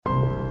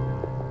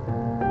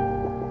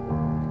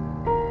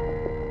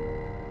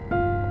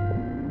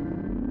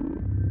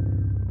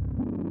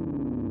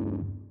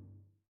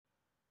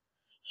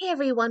Hey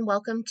everyone,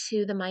 welcome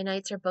to the My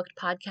Nights Are Booked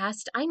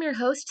podcast. I'm your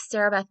host,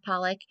 Sarah Beth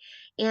Pollock,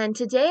 and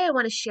today I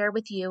want to share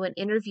with you an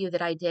interview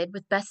that I did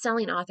with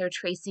best-selling author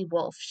Tracy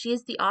Wolff. She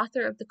is the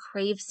author of the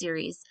Crave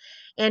Series,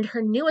 and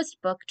her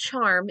newest book,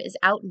 Charm, is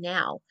out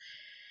now.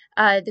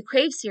 The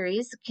Crave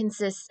series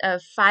consists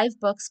of 5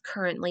 books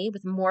currently,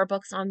 with more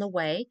books on the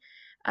way.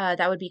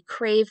 That would be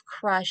Crave,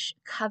 Crush,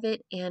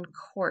 Covet, and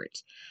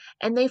Court.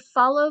 And they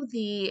follow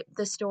the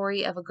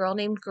story of a girl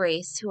named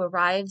Grace who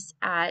arrives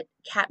at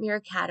Katmere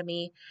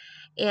Academy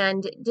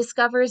and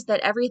discovers that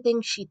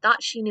everything she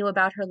thought she knew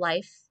about her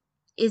life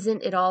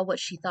isn't at all what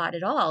she thought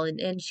at all.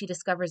 And she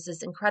discovers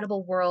this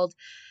incredible world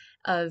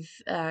of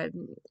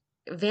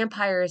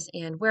vampires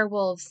and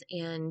werewolves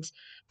and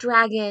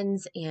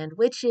dragons and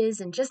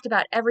witches and just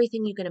about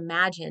everything you can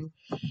imagine.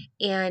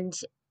 And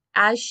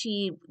as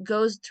she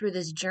goes through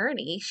this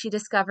journey, she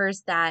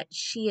discovers that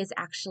she is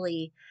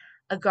actually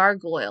a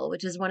gargoyle,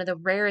 which is one of the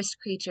rarest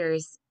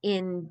creatures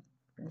in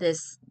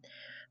this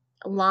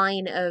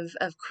line of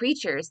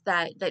creatures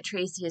that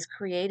Tracy has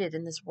created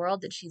in this world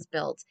that she's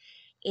built.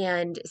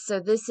 And so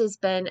this has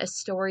been a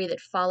story that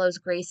follows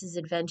Grace's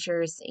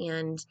adventures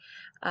and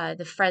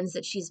the friends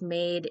that she's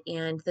made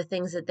and the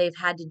things that they've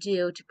had to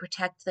do to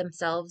protect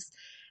themselves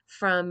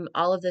from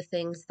all of the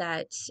things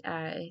that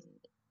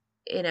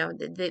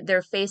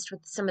they're faced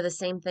with some of the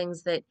same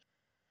things that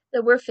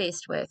we're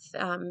faced with.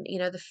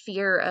 The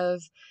fear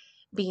of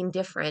being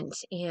different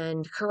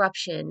and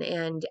corruption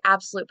and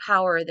absolute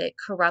power that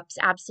corrupts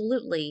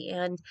absolutely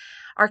and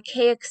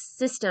archaic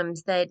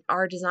systems that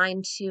are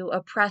designed to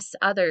oppress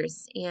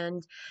others.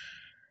 And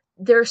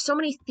there are so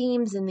many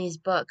themes in these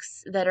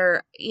books that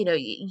are,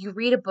 you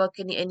read a book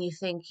and you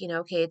think,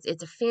 okay,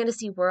 it's a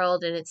fantasy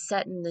world and it's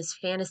set in this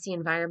fantasy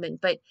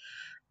environment, but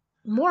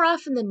more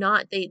often than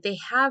not, they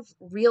have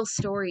real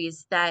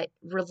stories that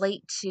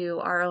relate to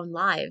our own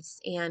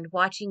lives. And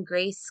watching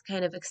Grace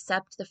kind of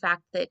accept the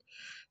fact that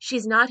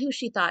she's not who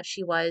she thought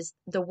she was,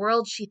 the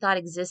world she thought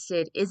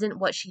existed isn't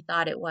what she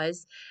thought it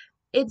was.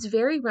 It's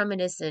very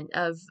reminiscent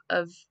of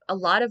a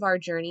lot of our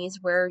journeys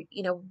where,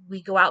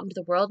 we go out into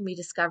the world and we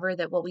discover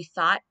that what we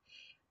thought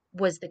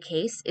was the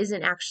case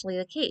isn't actually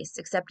the case,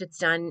 except it's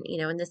done,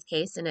 in this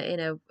case, in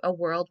a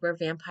world where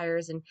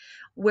vampires and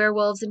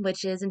werewolves and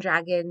witches and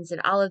dragons and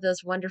all of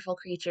those wonderful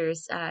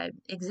creatures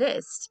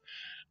exist.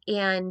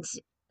 And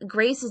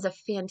Grace is a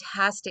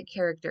fantastic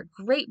character,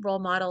 great role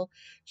model.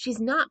 She's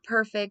not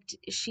perfect.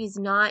 She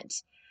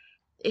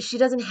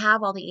doesn't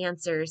have all the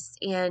answers.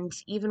 And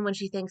even when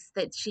she thinks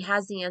that she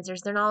has the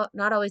answers, they're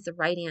not always the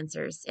right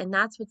answers. And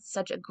that's what's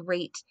such a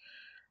great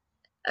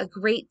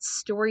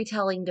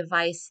storytelling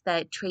device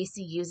that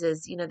Tracy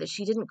uses, that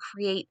she didn't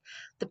create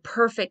the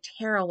perfect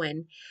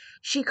heroine.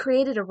 She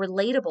created a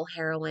relatable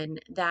heroine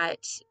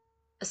that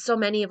so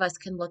many of us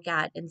can look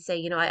at and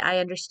say, I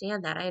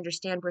understand that. I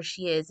understand where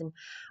she is and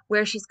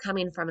where she's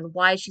coming from and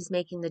why she's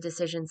making the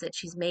decisions that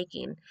she's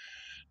making.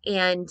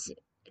 And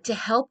to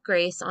help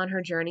Grace on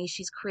her journey,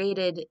 she's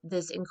created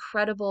this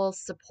incredible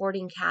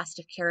supporting cast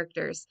of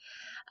characters.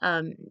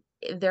 Um,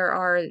 there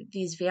are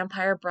these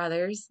vampire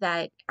brothers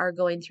that are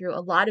going through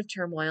a lot of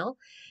turmoil.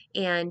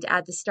 And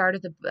at the start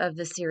of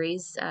the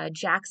series,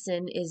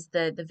 Jackson is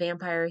the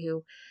vampire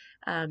who,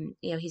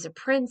 he's a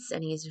prince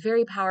and he's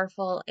very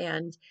powerful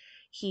and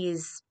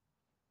he's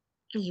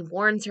he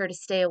warns her to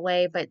stay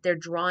away, but they're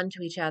drawn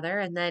to each other.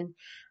 And then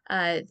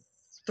uh,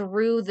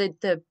 through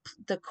the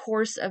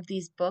course of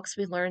these books,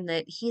 we learn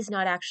that he's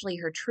not actually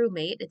her true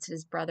mate; it's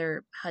his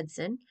brother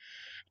Hudson.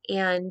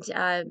 And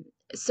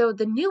so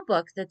the new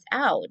book that's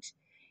out,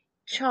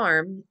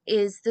 Charm,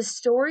 is the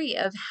story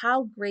of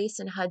how Grace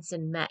and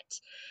Hudson met.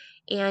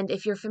 And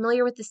if you're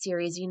familiar with the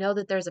series, you know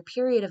that there's a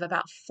period of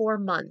about 4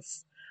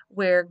 months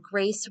where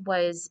Grace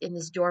was in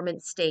this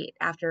dormant state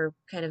after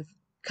kind of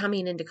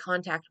coming into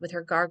contact with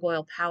her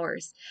gargoyle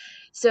powers.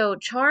 So,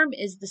 Charm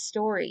is the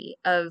story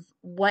of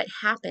what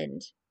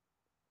happened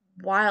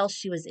while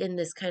she was in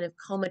this kind of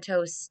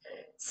comatose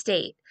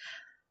state.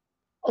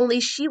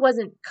 Only she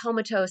wasn't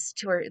comatose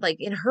to her, like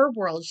in her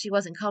world, she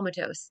wasn't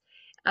comatose.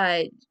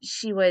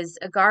 She was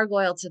a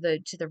gargoyle to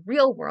the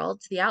real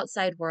world, to the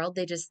outside world.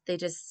 They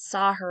just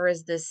saw her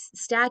as this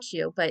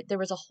statue, but there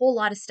was a whole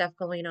lot of stuff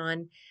going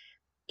on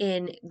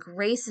in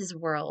Grace's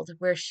world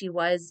where she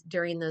was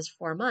during those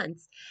 4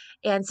 months.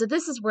 And so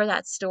this is where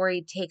that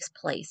story takes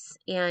place.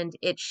 And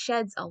it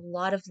sheds a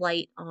lot of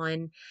light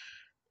on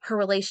her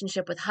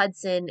relationship with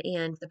Hudson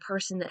and the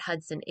person that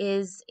Hudson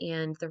is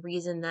and the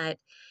reason that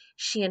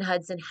she and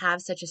Hudson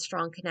have such a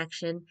strong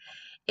connection.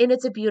 And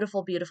it's a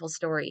beautiful, beautiful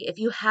story. If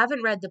you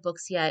haven't read the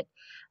books yet,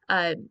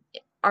 uh,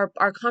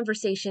 our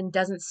conversation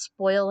doesn't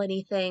spoil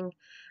anything.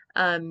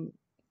 Um,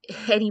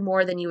 any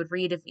more than you would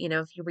read if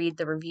you read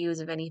the reviews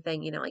of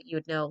anything, like you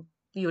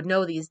would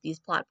know these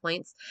plot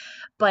points.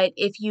 But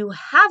if you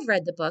have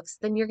read the books,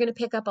 then you're going to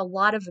pick up a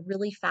lot of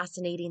really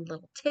fascinating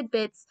little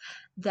tidbits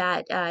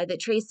that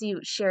Tracy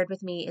shared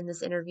with me in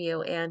this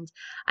interview. And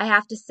I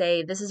have to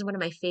say, this is one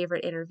of my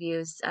favorite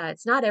interviews.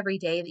 It's not every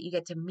day that you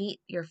get to meet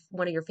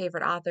one of your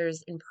favorite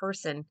authors in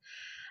person.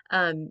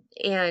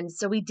 And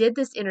so we did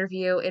this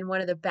interview in one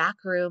of the back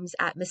rooms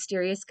at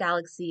Mysterious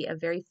Galaxy, a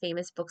very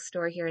famous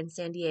bookstore here in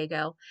San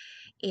Diego.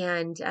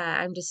 And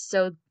I'm just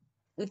so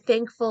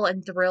thankful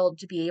and thrilled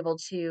to be able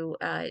to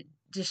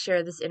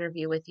share this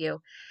interview with you.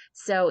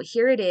 So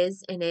here it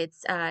is, and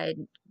it's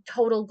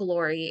total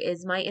glory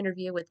is my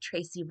interview with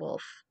Tracy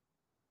Wolff.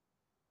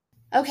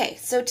 Okay,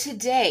 so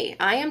today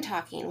I am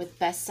talking with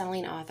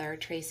best-selling author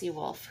Tracy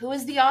Wolff, who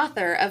is the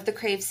author of the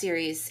Crave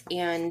series.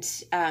 And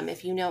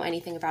if you know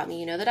anything about me,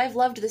 you know that I've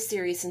loved this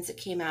series since it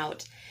came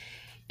out.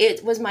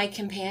 It was my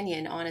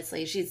companion,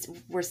 honestly.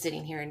 We're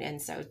sitting here,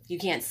 and so you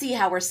can't see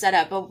how we're set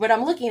up, but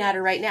I'm looking at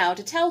her right now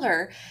to tell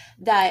her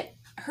that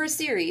her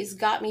series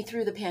got me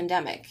through the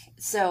pandemic.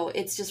 So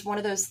it's just one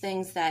of those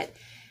things that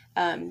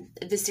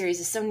this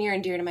series is so near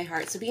and dear to my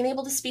heart. So being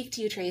able to speak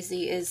to you,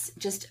 Tracy, is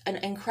just an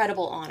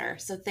incredible honor.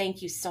 So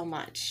thank you so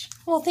much.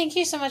 Well, thank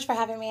you so much for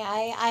having me.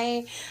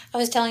 I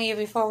was telling you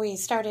before we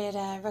started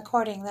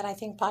recording that I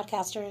think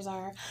podcasters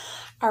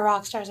are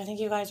rock stars. I think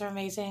you guys are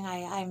amazing.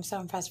 I'm so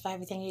impressed by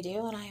everything you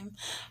do, and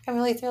I'm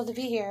really thrilled to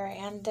be here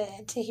and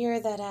to hear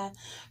that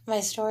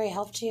my story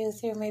helped you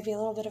through maybe a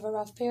little bit of a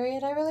rough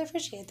period. I really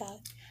appreciate that.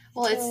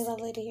 Well, it's really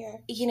lovely to hear.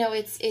 You know,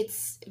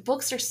 it's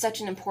books are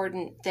such an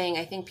important thing.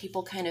 I think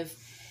people kind of,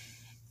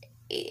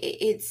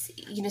 it's,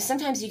 you know,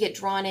 sometimes you get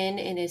drawn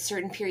in a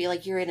certain period,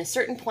 like you're in a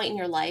certain point in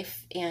your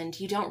life and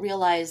you don't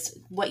realize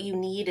what you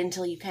need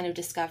until you kind of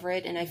discover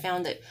it. And I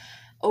found that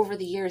over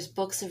the years,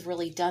 books have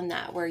really done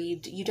that, where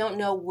you don't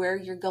know where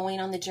you're going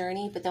on the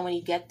journey, but then when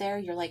you get there,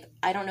 you're like,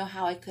 I don't know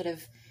how I could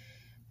have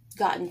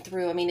gotten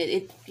through. I mean,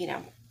 it you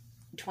know,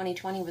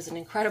 2020 was an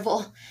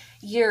incredible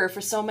year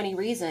for so many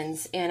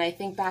reasons. And I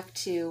think back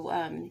to,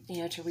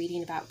 you know, to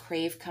reading about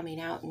Crave coming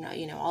out and,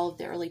 you know, all of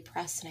the early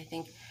press. And I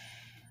think,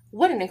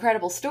 what an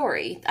incredible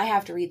story. I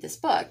have to read this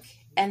book.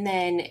 And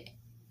then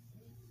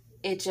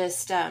it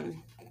just,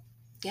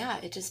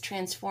 it just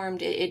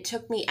transformed. It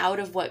took me out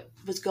of what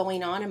was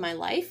going on in my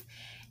life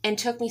and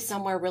took me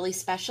somewhere really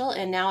special.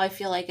 And now I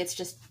feel like it's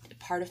just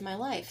part of my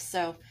life.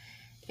 So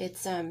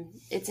it's an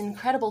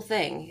incredible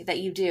thing that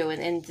you do,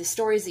 and the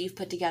stories that you've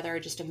put together are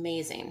just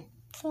amazing.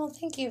 Well,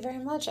 thank you very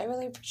much. I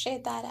really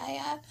appreciate that.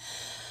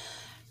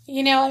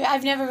 You know,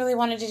 I've never really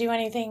wanted to do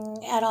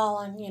anything at all,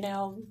 and you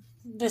know,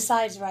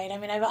 besides write. I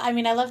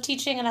mean, I love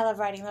teaching and I love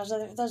writing.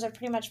 Those are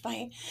pretty much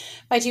my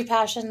two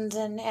passions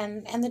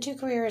and the two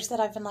careers that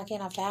I've been lucky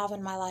enough to have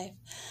in my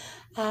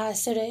life.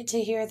 So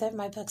to hear that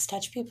my books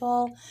touch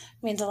people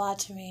means a lot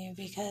to me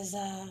because.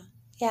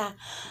 Yeah,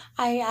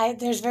 I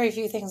there's very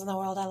few things in the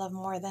world I love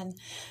more than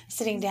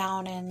sitting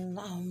down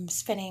and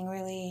spinning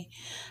really,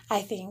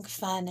 I think,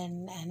 fun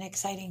and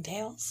exciting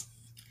tales.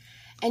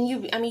 And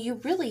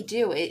you really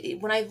do.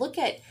 When I look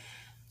at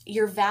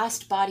your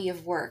vast body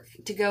of work,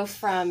 to go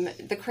from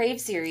the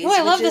Crave series. Oh,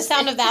 I love the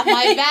sound of that.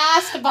 My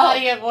vast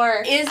body of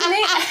work, isn't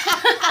it?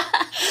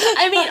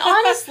 I mean,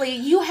 honestly,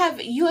 you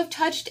have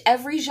touched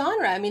every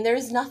genre. I mean,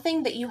 there's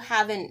nothing that you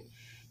haven't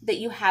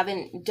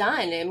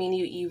done. I mean,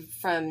 you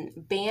from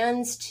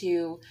bands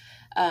to,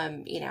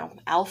 you know,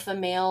 alpha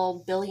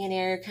male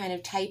billionaire kind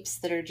of types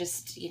that are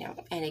just, you know,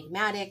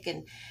 enigmatic,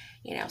 and,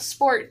 you know,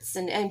 sports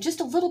and just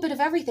a little bit of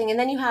everything. And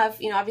then you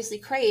have, you know, obviously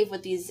Crave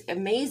with these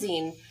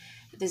amazing,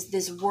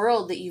 this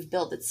world that you've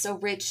built that's so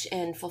rich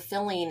and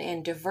fulfilling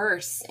and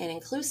diverse and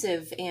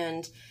inclusive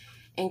and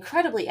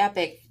incredibly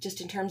epic,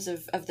 just in terms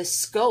of the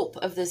scope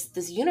of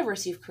this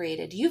universe you've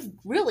created. You've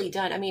really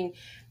done, I mean,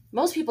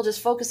 most people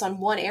just focus on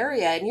one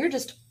area, and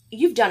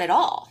you've done it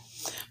all.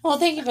 Well,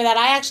 thank you for that.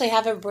 I actually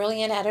have a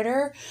brilliant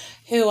editor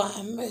who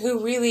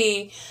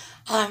really,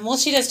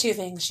 she does two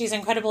things. She's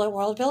incredible at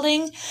world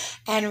building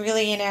and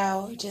really, you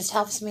know, just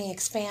helps me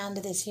expand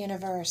this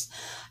universe.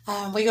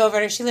 We go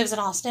over she lives in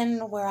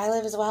Austin, where I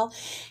live as well,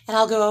 and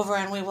I'll go over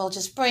and we will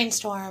just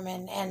brainstorm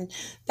and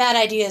bad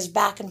ideas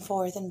back and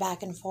forth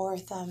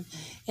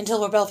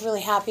until we're both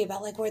really happy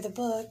about like where the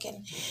book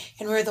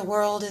and where the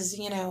world is,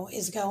 you know,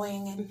 is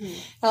going and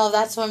all of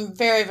that. So I'm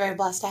very, very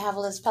blessed to have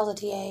Liz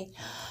Pelletier.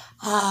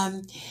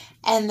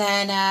 And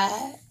then,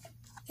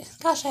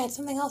 gosh, I had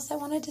something else I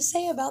wanted to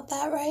say about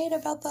that, right?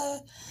 About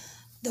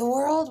the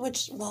world,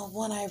 which, well,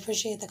 one, I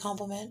appreciate the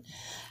compliment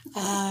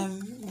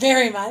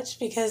very much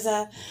because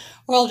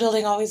world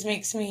building always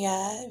makes me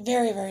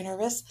very, very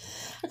nervous.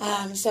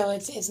 So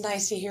it's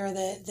nice to hear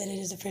that it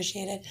is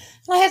appreciated.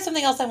 And I had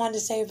something else I wanted to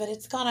say, but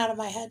it's gone out of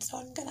my head, so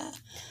I'm going to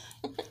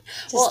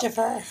just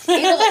defer.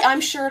 I'm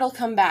sure it'll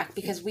come back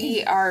because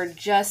we are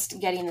just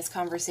getting this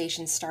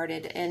conversation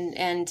started.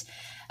 And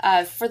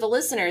for the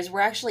listeners, we're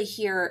actually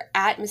here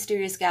at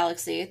Mysterious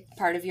Galaxy,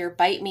 part of your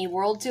Bite Me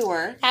World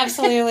Tour.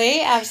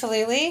 Absolutely,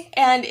 absolutely.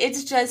 And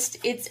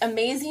it's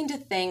amazing to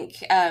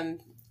think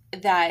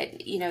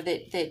that, you know,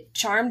 that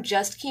Charm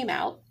just came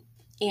out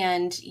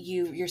and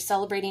you're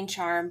celebrating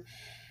Charm.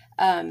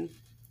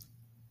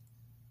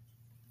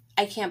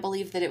 I can't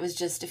believe that it was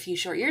just a few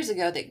short years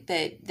ago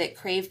that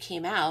Crave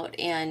came out,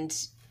 and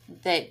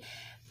that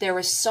there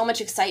was so much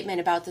excitement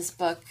about this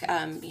book, you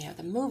know,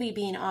 the movie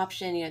being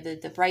optioned, you know,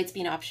 the rights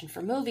being optioned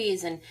for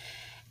movies. And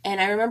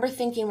I remember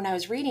thinking when I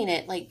was reading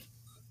it, like,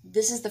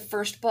 this is the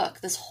first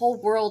book. This whole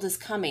world is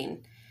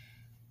coming.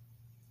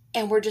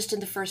 And we're just in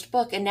the first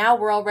book. And now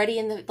we're already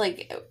in the,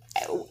 like,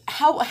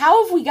 how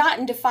have we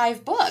gotten to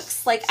 5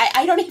 books? Like,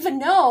 I don't even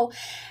know.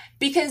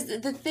 Because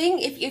the thing,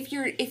 if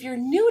you're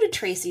new to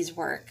Tracy's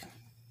work,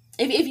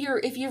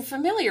 if you're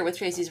familiar with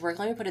Tracy's work,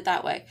 let me put it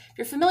that way. If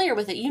you're familiar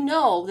with it, you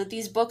know that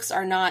these books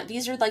are not,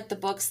 these are like the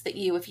books that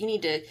if you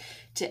need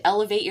to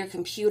elevate your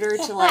computer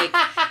to like,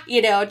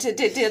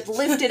 to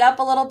lift it up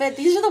a little bit,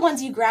 these are the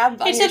ones you grab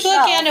on your shelf. It's a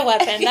book and a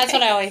weapon. That's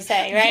what I always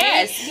say, right?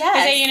 Yes.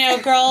 I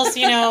say, girls,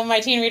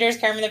 my teen readers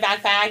carry them in the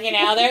backpack,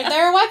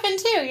 they're a weapon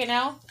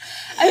too,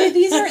 I mean,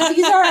 these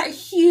are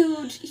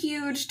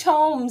huge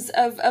tomes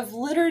of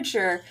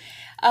literature.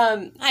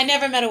 I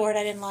never met a word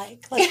I didn't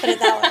like. Let's put it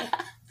that way.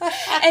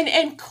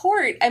 and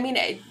Court, I mean,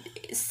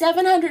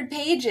 700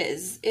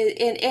 pages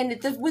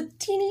with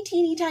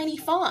teeny tiny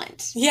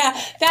font. Yeah,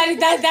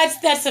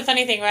 that's the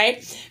funny thing,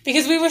 right?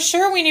 Because we were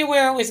sure we knew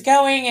where it was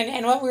going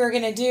and what we were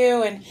going to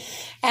do, and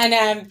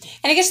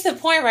I guess to the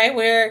point, right,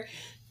 where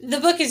the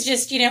book is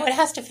just, it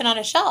has to fit on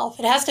a shelf.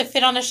 It has to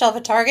fit on a shelf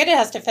at Target. It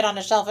has to fit on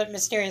a shelf at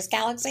Mysterious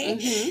Galaxy.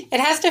 Mm-hmm. It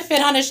has to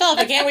fit on a shelf.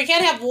 We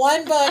can't have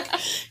one book,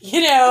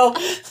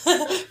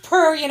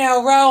 per,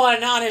 row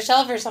on a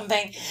shelf or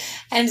something.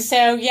 And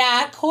so,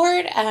 yeah,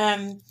 Court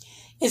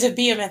is a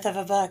behemoth of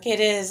a book. It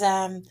is,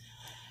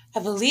 I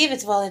believe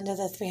it's well into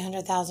the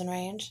 300,000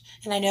 range.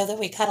 And I know that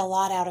we cut a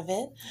lot out of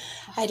it.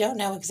 I don't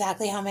know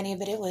exactly how many,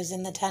 but it was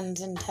in the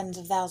tens and tens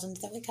of thousands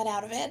that we cut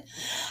out of it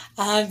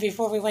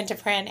before we went to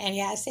print. And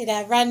yes,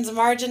 it runs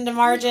margin to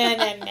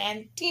margin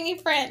and teeny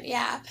print.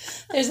 Yeah,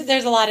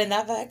 there's a lot in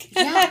that book.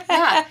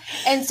 Yeah.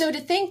 And so to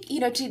think,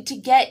 to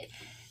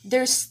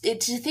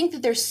think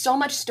that there's so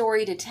much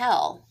story to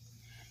tell.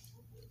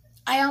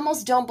 I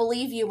almost don't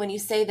believe you when you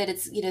say that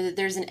it's, that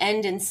there's an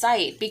end in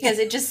sight, because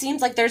it just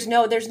seems like there's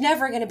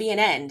never going to be an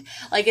end.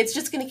 Like, it's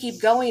just going to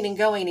keep going and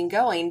going and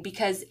going,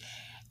 because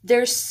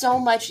there's so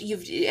much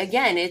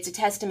it's a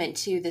testament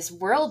to this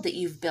world that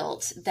you've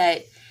built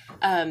that,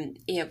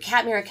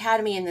 Catmere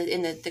Academy and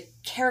the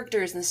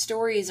characters and the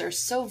stories are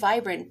so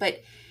vibrant,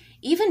 but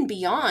even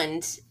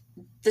beyond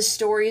the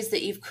stories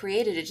that you've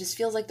created, it just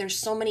feels like there's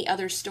so many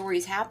other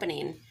stories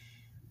happening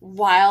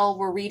while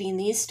we're reading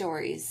these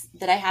stories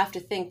that I have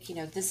to think,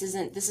 this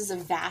is a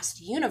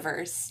vast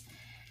universe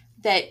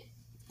that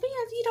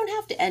you don't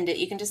have to end it.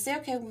 You can just say,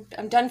 okay,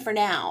 I'm done for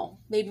now.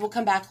 Maybe we'll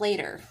come back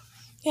later.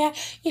 Yeah.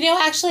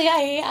 Actually,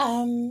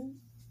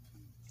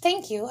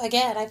 thank you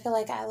again. I feel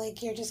like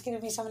you're just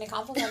giving me so many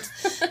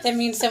compliments that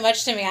mean so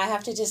much to me. I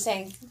have to just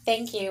say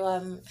thank you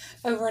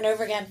over and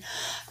over again.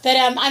 But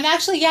I'm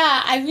actually,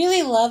 I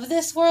really love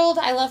this world.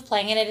 I love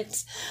playing in it.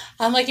 It's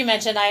like you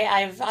mentioned,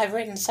 I've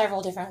written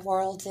several different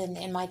worlds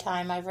in my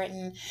time. I've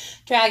written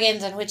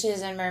dragons and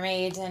witches and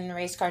mermaids and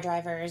race car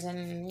drivers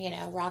and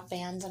rock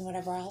bands and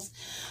whatever else.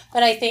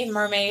 But I think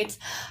mermaids.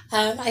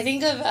 I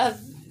think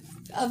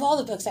of all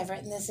the books I've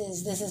written, this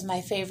is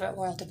my favorite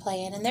world to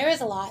play in, and there is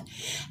a lot,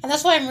 and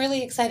that's why I'm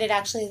really excited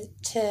actually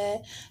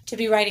to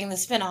be writing the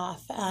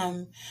spinoff,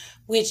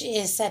 which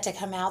is set to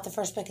come out. The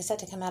first book is set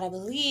to come out, I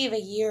believe, a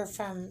year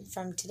from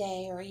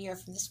today, or a year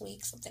from this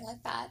week, something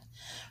like that,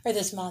 or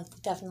this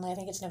month, definitely. I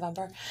think it's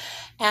November,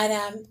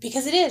 and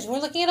because we're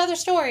looking at other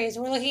stories.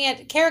 We're looking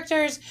at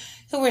characters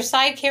who were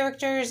side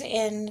characters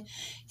in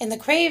the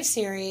Crave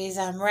series,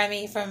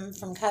 Remy from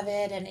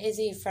Covet and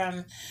Izzy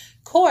from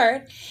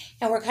Court,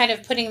 and we're kind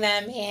of putting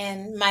them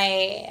in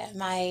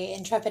my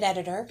intrepid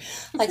editor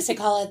likes to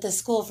call it the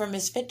School for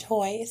Misfit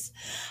Toys,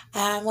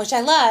 which I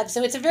love.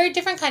 So it's a very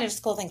different kind of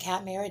school than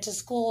Catmere. It's a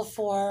school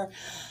for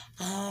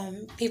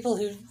people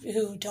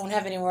who don't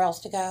have anywhere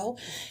else to go,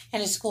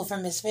 and a school for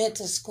misfits,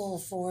 a school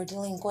for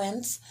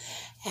delinquents,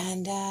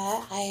 and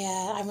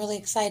I'm really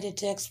excited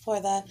to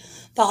explore the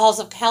halls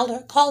of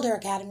Calder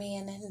Academy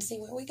and see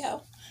where we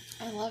go.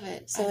 I love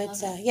it. So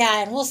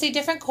and we'll see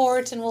different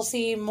courts, and we'll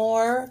see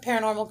more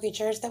paranormal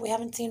creatures that we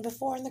haven't seen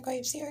before in the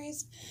Crave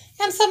series,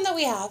 and some that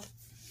we have.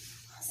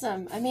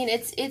 Awesome. I mean,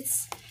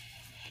 it's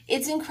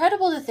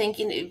incredible to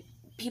think,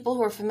 people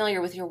who are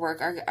familiar with your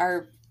work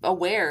are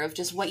aware of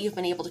just what you've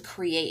been able to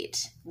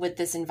create with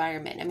this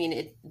environment. I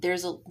mean,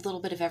 there's a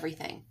little bit of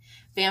everything.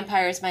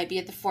 Vampires might be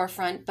at the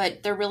forefront,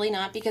 but they're really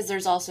not, because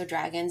there's also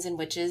dragons and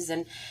witches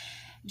and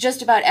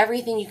just about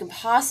everything you can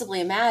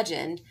possibly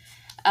imagine.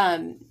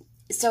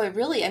 So it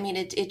really,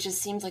 it just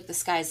seems like the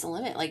sky's the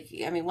limit.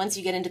 Once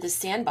you get into the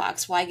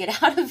sandbox, why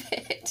get out of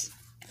it?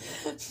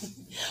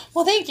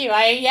 Well, thank you.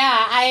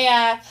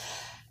 I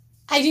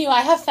do.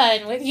 I have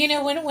fun with,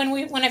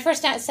 when I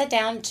first sat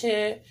down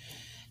to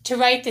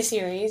write the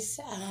series,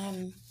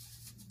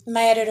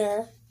 my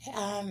editor,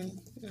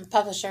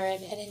 publisher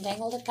at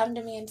Entangled had come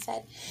to me and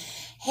said,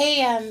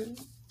 hey,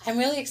 I'm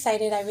really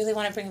excited. I really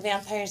want to bring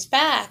vampires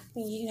back.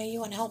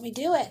 You want to help me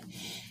do it?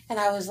 And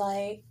I was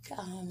like,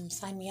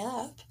 sign me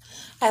up.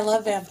 I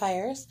love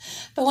vampires.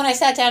 But when I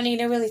sat down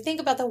to, really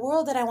think about the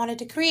world that I wanted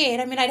to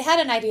create, I'd had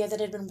an idea that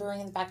had been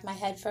brewing in the back of my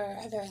head for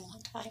a very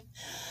long time.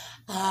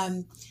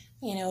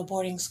 a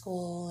boarding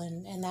school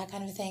and that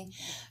kind of thing.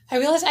 I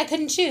realized I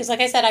couldn't choose.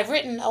 Like I said, I've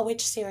written a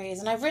witch series,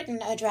 and I've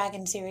written a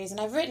dragon series, and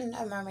I've written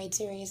a mermaid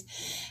series.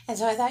 And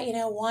so I thought,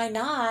 why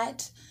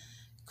not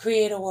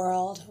create a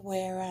world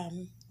where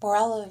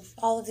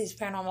all of these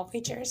paranormal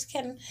creatures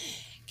can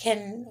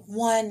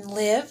one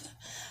live,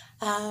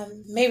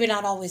 maybe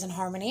not always in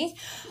harmony,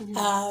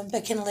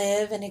 but can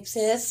live and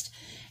exist,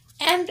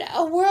 and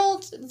a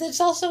world that's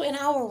also in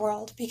our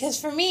world. Because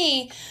for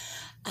me,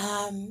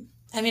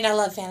 I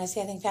love fantasy.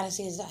 I think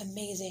fantasy is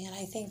amazing, and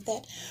I think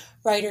that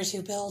writers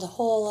who build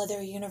whole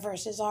other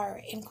universes are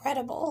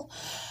incredible.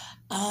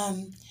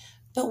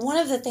 But one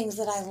of the things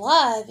that I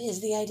love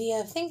is the idea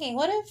of thinking,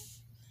 what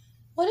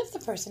if the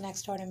person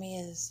next door to me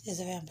is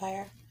a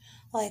vampire?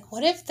 Like,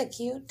 what if the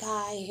cute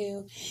guy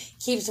who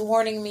keeps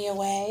warning me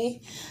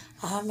away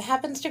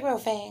happens to grow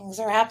fangs,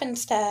 or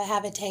happens to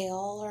have a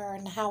tail, or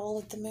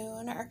howl at the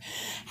moon, or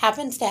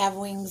happens to have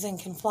wings and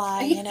can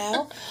fly,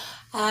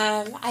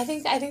 I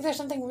think there's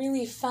something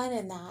really fun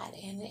in that,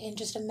 in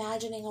just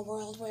imagining a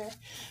world where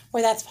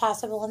that's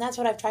possible. And that's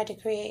what I've tried to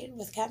create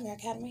with Catmere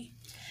Academy.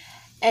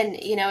 And,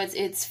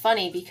 it's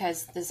funny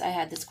because I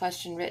had this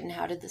question written,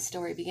 how did the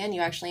story begin?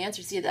 You actually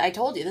answered. See, I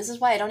told you, this is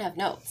why I don't have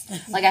notes.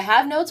 Like, I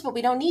have notes, but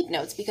we don't need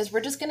notes because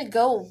we're just going to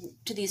go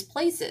to these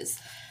places.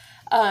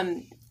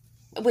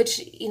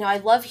 Which, I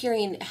love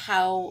hearing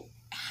how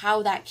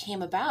that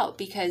came about,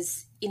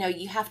 because,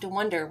 you have to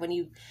wonder when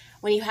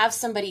you have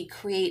somebody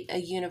create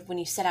when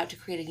you set out to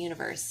create a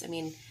universe,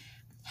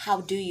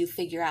 how do you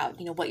figure out,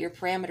 what your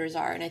parameters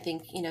are? And I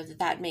think,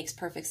 that makes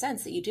perfect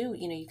sense that you do,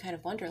 you kind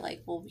of wonder,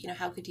 like, well,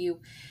 how could you,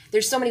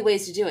 there's so many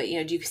ways to do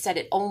it. Do you set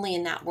it only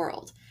in that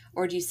world?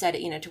 Or do you set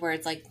it, to where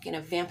it's like,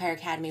 Vampire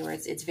Academy, where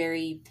it's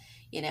very,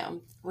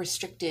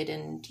 restricted,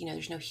 and,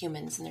 there's no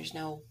humans, and there's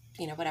no,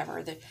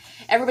 whatever.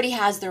 Everybody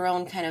has their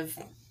own kind of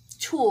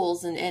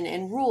tools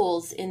and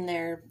rules in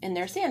their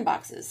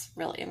sandboxes,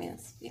 really.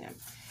 It's,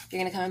 if you're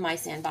going to come in my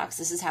sandbox,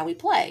 this is how we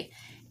play.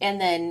 And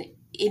then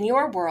in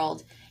your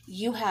world,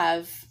 you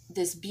have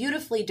this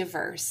beautifully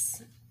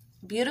diverse,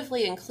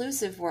 beautifully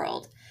inclusive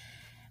world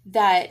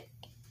that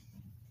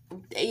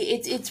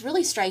it's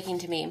really striking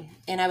to me.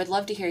 And I would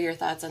love to hear your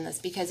thoughts on this,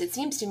 because it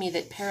seems to me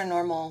that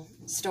paranormal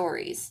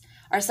stories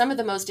are some of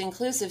the most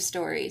inclusive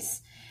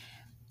stories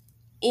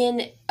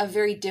in a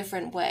very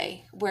different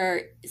way,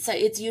 where so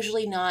it's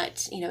usually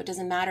not, it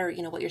doesn't matter,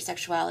 what your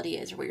sexuality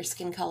is or what your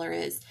skin color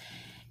is.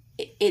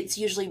 It's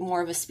usually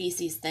more of a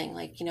species thing.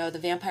 Like, the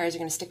vampires are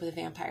going to stick with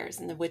the vampires,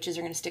 and the witches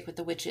are going to stick with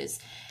the witches.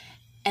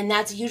 And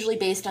that's usually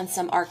based on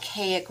some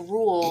archaic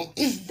rule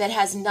that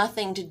has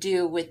nothing to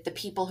do with the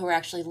people who are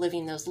actually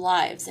living those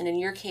lives. And in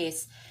your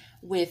case,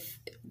 with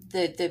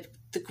the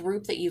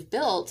group that you've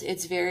built,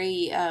 it's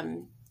very,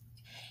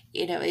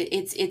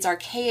 it's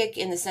archaic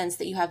in the sense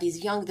that you have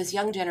this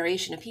young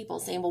generation of people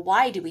saying, well,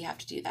 why do we have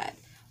to do that?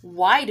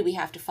 Why do we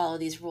have to follow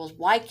these rules?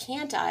 Why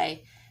can't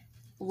I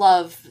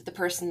love the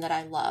person that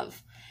I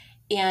love?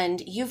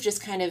 And you've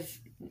just kind of,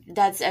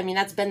 that's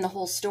been the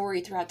whole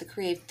story throughout the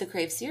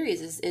Crave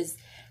series is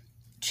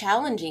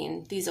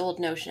challenging these old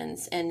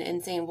notions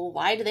and saying, well,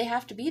 why do they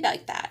have to be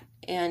like that?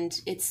 And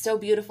it's so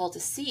beautiful to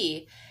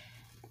see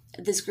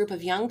this group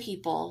of young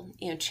people,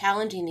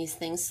 challenging these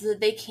things so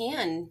that they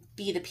can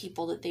be the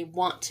people that they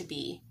want to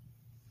be.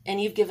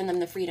 And you've given them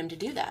the freedom to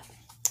do that.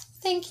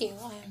 Thank you.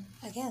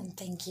 Again,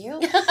 thank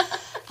you.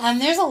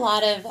 There's a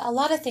lot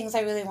of things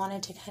I really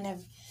wanted to kind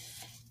of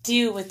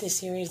do with this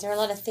series. There are a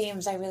lot of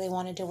themes I really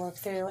wanted to work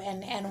through,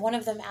 and one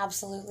of them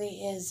absolutely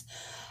is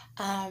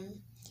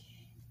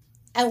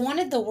I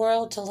wanted the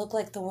world to look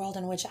like the world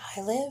in which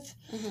I live.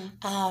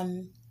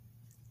 Mm-hmm.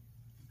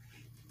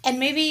 And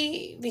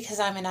maybe because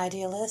I'm an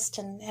idealist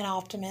and an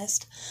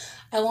optimist,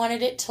 I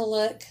wanted it to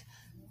look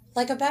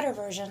like a better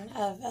version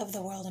of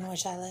the world in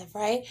which I live,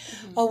 right?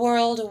 Mm-hmm. A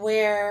world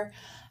where,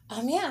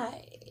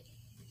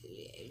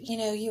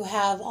 you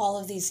have all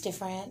of these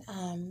different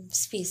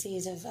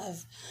species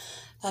of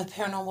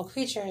paranormal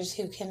creatures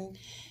who can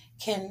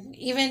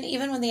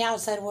even when the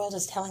outside world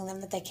is telling them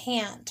that they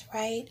can't,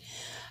 right?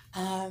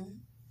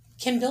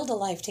 Can build a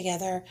life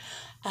together,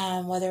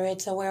 whether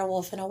it's a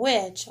werewolf and a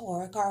witch,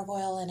 or a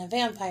gargoyle and a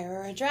vampire,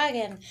 or a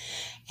dragon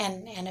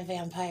and a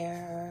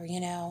vampire, or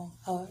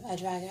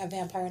a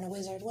vampire and a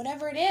wizard,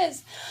 whatever it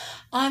is.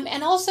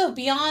 And also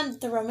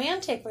beyond the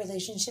romantic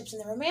relationships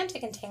and the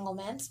romantic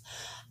entanglements,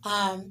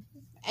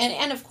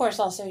 and of course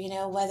also,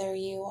 whether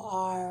you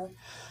are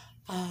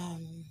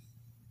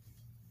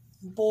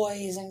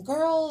boys and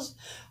girls,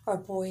 or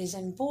boys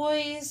and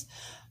boys,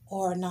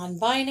 or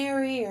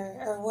non-binary,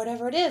 or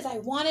whatever it is. I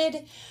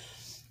wanted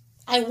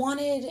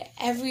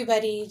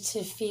everybody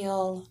to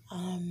feel,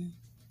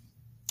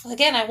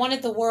 again, I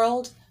wanted the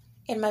world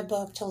in my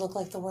book to look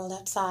like the world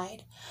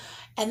outside.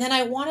 And then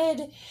I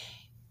wanted,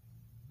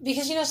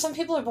 because, some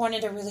people are born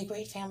into really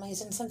great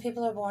families, and some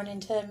people are born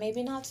into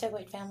maybe not so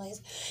great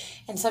families.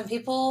 And some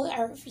people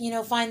are,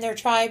 find their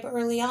tribe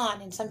early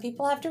on, and some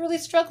people have to really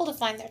struggle to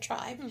find their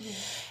tribe.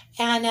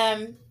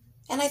 Mm-hmm.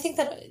 And I think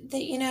that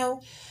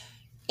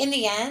in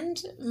the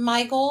end,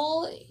 my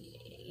goal,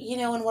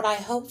 and what I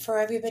hope for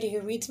everybody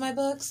who reads my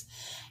books,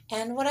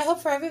 and what I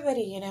hope for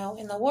everybody,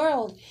 in the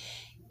world,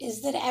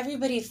 is that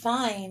everybody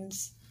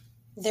finds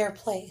their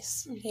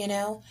place,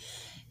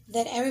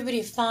 that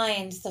everybody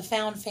finds the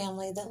found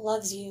family that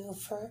loves you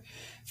for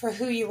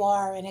who you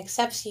are and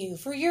accepts you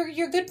for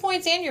your good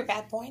points and your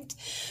bad points.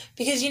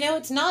 Because,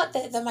 it's not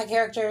that my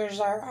characters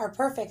are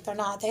perfect. They're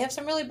not. They have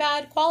some really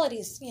bad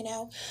qualities,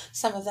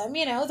 some of them,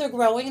 they're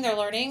growing, they're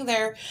learning,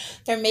 they're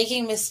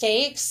making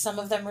mistakes, some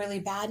of them really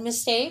bad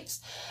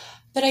mistakes.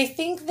 But I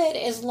think that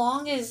as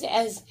long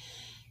as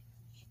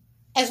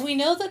we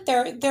know that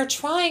they're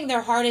trying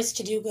their hardest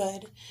to do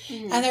good,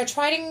 and they're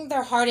trying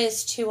their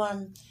hardest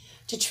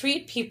to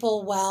treat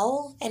people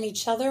well and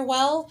each other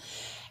well,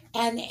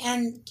 and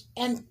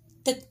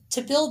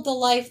to build the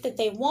life that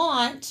they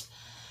want,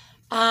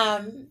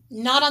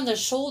 not on the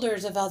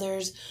shoulders of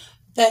others,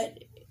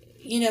 but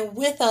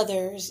with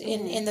others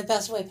in the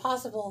best way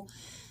possible,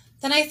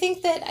 then I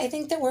think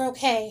that we're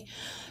okay.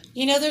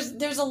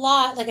 There's a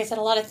lot, like I said,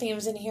 a lot of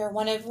themes in here.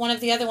 One of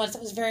the other ones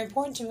that was very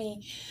important to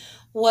me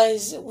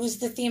was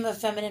the theme of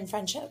feminine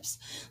friendships.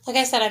 Like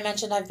I said, I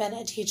mentioned I've been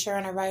a teacher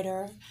and a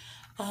writer,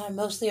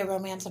 mostly a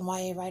romance and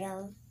YA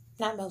writer.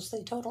 Not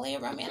mostly, totally a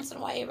romance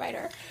and YA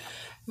writer.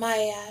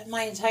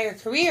 My entire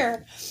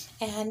career,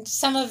 and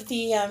some of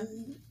the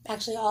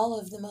actually all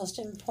of the most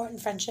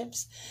important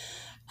friendships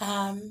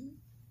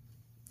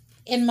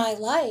in my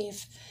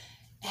life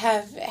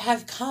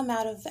have come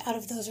out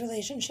of those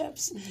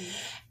relationships.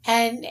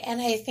 And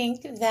I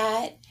think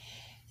that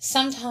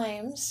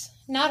sometimes,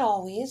 not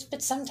always,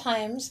 but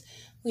sometimes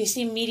we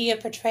see media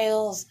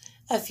portrayals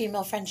of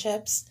female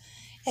friendships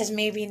as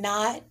maybe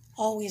not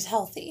always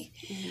healthy.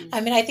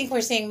 I mean, I think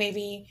we're seeing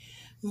maybe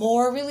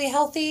more really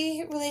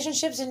healthy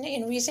relationships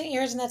in recent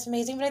years, and that's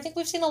amazing. But I think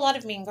we've seen a lot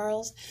of mean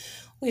girls.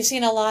 We've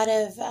seen a lot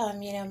of,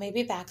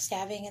 maybe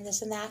backstabbing and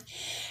this and that.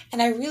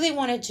 And I really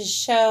wanted to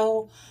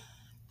show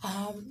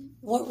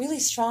what really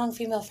strong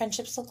female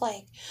friendships look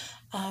like.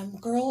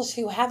 Girls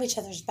who have each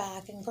other's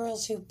back, and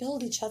girls who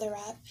build each other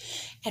up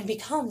and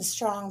become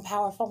strong,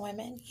 powerful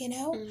women.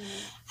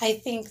 I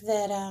think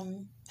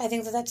that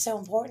that's so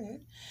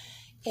important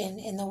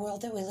in the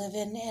world that we live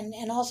in,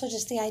 and also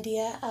just the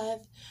idea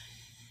of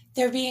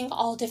there being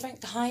all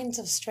different kinds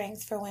of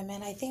strength for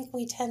women. I think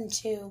we tend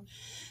to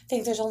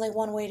think there's only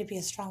one way to be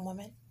a strong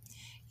woman,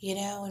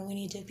 and we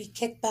need to be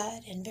kick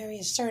butt and very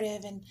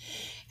assertive and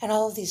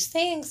all of these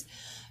things.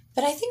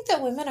 But I think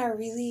that women are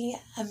really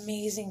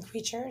amazing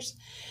creatures.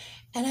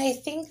 And I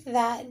think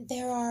that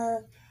there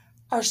are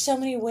so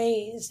many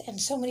ways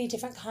and so many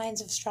different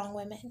kinds of strong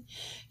women.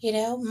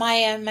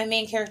 My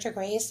main character,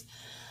 Grace,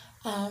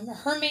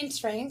 her main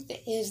strength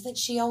is that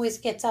she always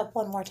gets up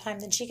one more time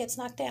than she gets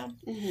knocked down.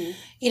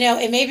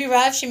 It may be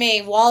rough. She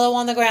may wallow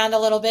on the ground a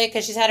little bit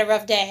because she's had a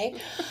rough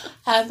day.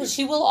 But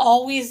she will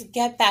always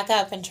get back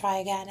up and try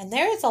again. And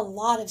there is a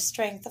lot of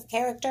strength of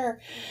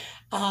character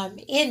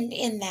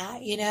in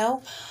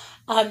that,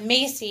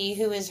 Macy,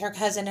 who is her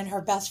cousin and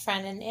her best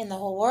friend in the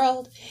whole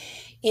world,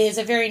 is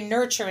a very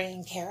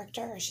nurturing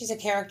character. She's a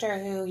character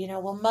who,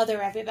 will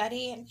mother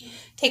everybody and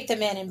take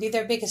them in and be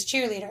their biggest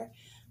cheerleader.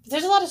 But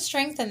there's a lot of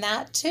strength in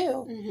that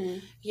too,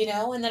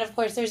 and then of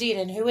course there's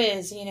Eden, who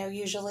is,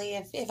 usually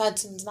if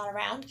Hudson's not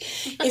around,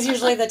 is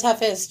usually the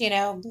toughest,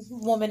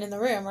 woman in the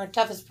room, or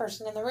toughest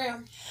person in the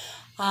room.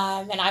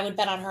 And I would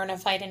bet on her in a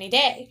fight any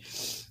day.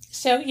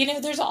 So,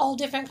 there's all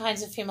different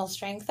kinds of female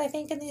strength, I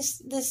think, in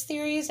this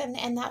series,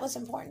 and that was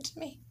important to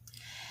me.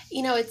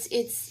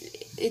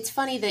 It's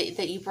funny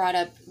that you brought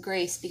up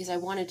Grace, because I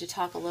wanted to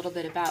talk a little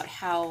bit about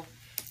how,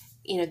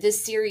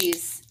 this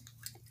series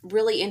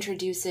really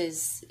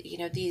introduces,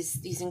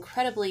 these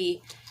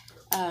incredibly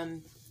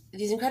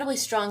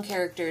strong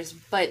characters,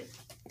 but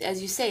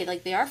as you say,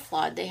 like, they are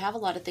flawed. They have a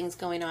lot of things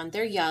going on.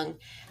 They're young.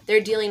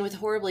 They're dealing with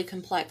horribly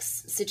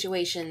complex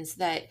situations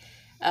that,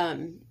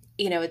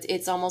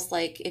 it's almost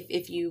like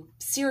if you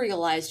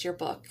serialized your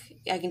book,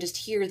 I can just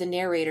hear the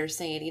narrator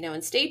saying,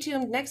 and stay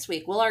tuned next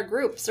week. Will our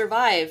group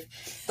survive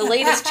the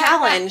latest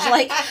challenge?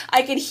 Like,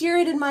 I could hear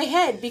it in my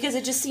head, because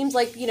it just seems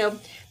like,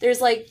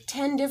 there's like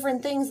 10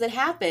 different things that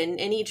happen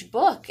in each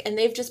book, and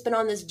they've just been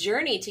on this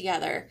journey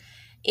together.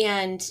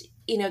 And,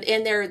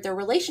 and their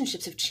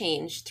relationships have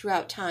changed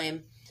throughout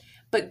time.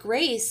 But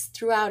Grace,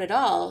 throughout it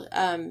all,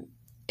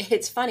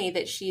 it's funny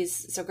that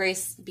so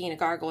Grace being a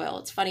gargoyle,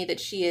 it's funny that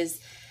she is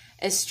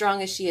as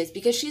strong as she is,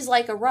 because she's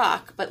like a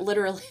rock, but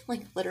literally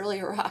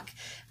a rock.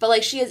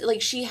 But she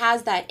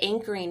has that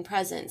anchoring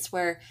presence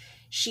where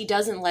she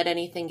doesn't let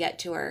anything get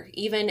to her.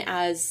 Even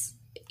as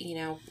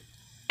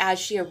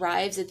she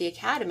arrives at the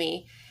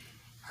academy,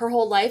 her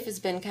whole life has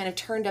been kind of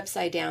turned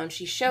upside down.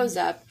 She shows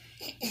up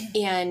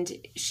and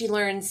she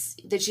learns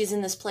that she's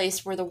in this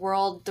place where the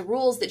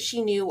rules that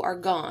she knew are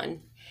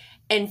gone.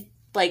 And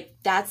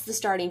that's the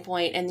starting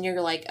point. And then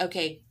you're like,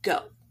 okay,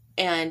 go.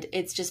 And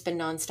it's just been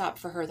nonstop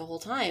for her the whole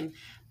time.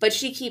 But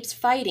she keeps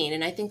fighting.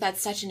 And I think that's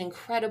such an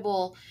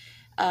incredible,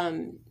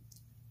 I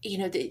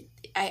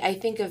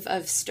think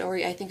of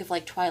story. I think of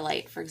like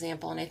Twilight, for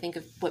example. And I think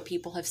of what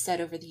people have said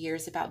over the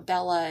years about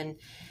Bella and,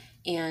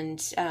 And,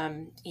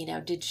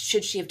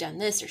 should she have done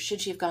this or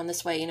should she have gone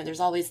this way? There's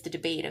always the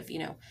debate of,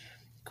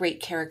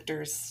 great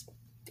characters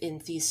in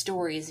these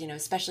stories,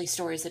 especially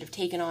stories that have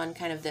taken on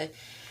kind of the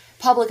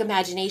public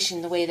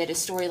imagination the way that a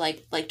story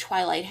like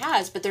Twilight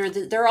has. But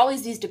there are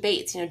always these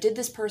debates,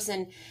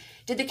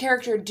 did the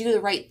character do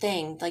the right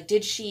thing? Like,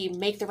 did she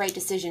make the right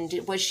decision?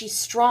 Was she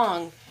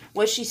strong?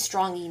 Was she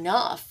strong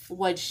enough?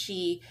 Did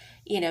she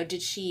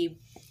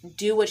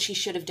do what she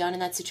should have done in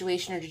that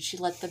situation, or did she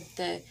let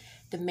the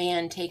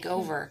man take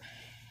over?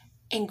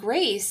 And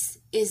Grace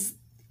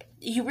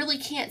you really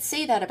can't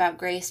say that about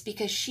Grace,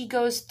 because she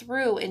goes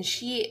through and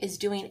she is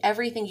doing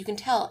everything. You can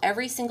tell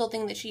every single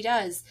thing that she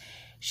does,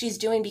 she's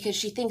doing because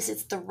she thinks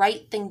it's the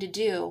right thing to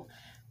do.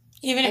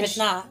 Even if it's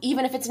not.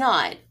 Even if it's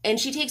not. And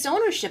she takes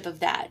ownership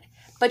of that.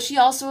 But she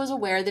also is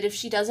aware that if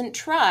she doesn't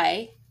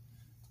try,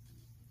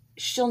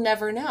 she'll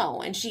never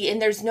know. And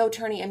there's no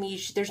turning,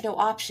 there's no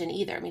option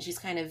either. She's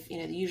kind of,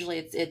 usually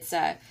it's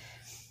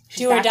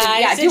do or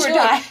die. Do or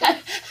die.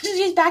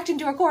 She's backed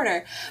into a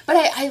corner. But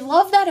I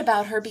love that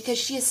about her, because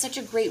she is such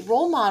a great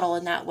role model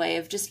in that way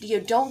of just,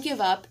 don't give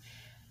up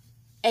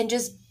and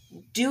just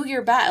do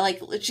your best.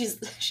 Like,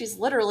 she's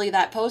literally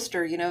that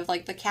poster, of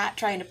like the cat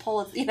trying to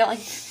pull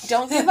it,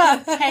 don't give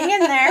up, hang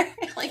in there,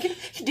 like,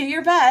 do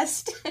your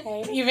best.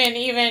 Right.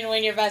 Even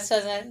when your best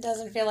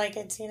doesn't feel like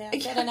it's,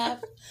 good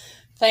enough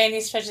by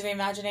any stretch of the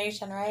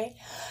imagination, right?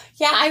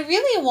 Yeah, I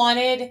really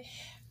wanted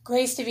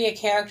Grace to be a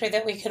character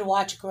that we could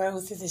watch grow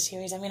through the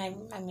series. I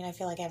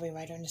feel like every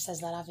writer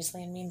says that,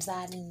 obviously, and means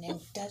that, and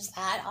does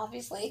that,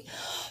 obviously.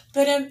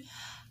 But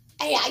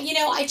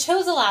I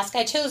chose Alaska.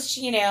 I chose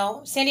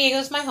San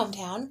Diego's my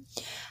hometown,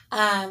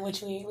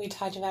 which we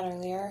talked about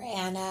earlier,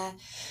 and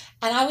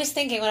I was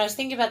thinking, when I was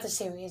thinking about the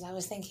series, I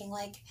was thinking,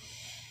 like,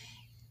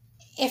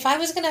 if I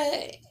was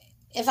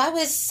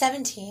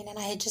 17 and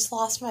I had just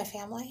lost my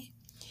family,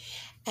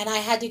 and I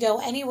had to go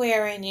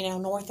anywhere in,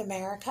 North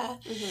America,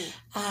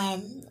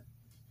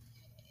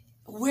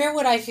 where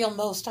would I feel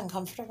most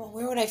uncomfortable?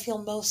 Where would I feel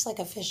most like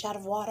a fish out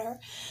of water?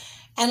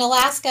 And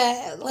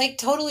Alaska, like,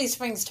 totally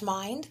springs to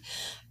mind,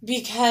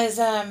 because,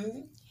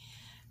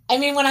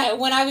 when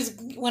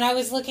I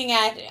was looking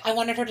at, I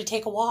wanted her to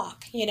take a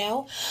walk,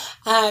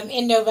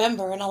 in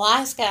November in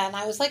Alaska, and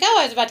I was like,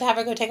 I was about to have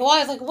her go take a walk.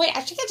 I was like, wait,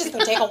 she can't just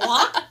go take a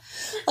walk.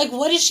 Like,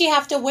 what does she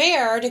have to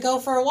wear to go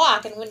for a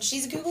walk? And when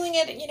she's Googling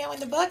it, in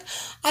the book,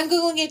 I'm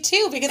Googling it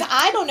too, because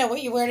I don't know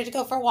what you wear to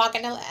go for a walk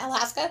in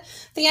Alaska.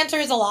 The answer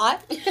is a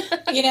lot,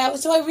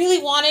 so I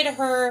really wanted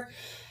her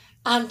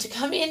to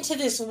come into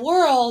this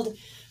world,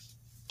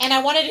 and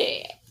I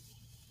wanted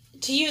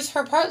to use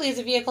her partly as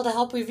a vehicle to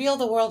help reveal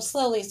the world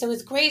slowly. So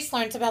as Grace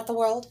learns about the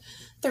world,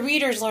 the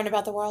readers learn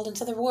about the world, and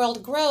so the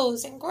world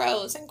grows and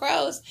grows and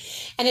grows.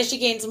 And as she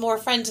gains more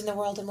friends in the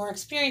world and more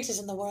experiences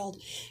in the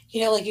world,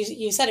 like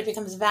you said, it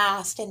becomes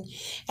vast, and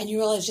you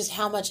realize just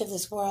how much of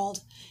this world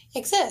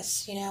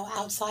exists,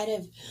 outside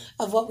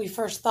of what we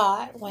first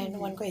thought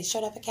when Grace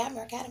showed up at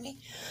Catmere Academy.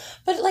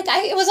 But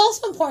it was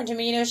also important to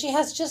me, she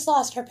has just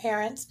lost her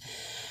parents,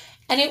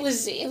 and it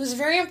was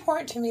very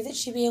important to me that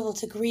she be able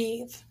to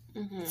grieve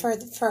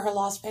for her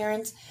lost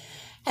parents,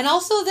 and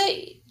also that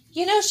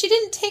she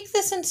didn't take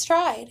this in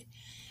stride.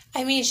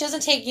 She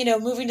doesn't take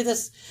moving to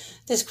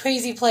this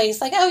crazy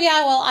place like, oh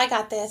yeah, well, I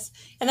got this,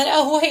 and then,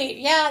 oh wait,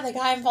 yeah, the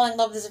guy I'm falling in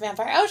love with is a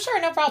vampire, oh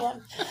sure, no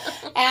problem.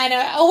 And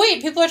oh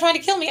wait, people are trying to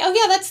kill me, oh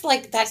yeah,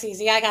 that's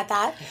easy, I got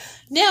that.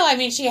 No,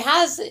 she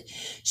has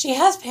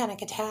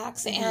panic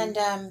attacks, and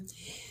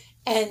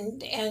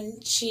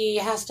she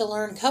has to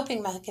learn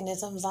coping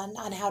mechanisms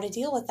on how to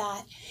deal with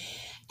that.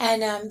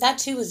 And that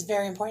too was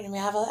very important to me.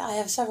 I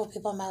have several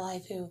people in my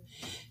life who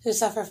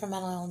suffer from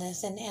mental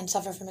illness and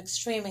suffer from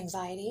extreme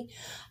anxiety.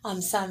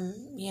 Some,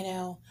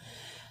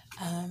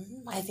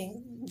 I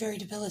think very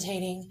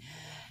debilitating.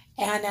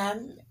 And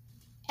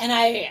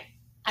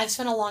I've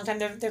spent a long time.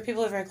 There are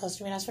people who are very close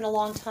to me, and I've spent a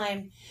long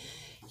time,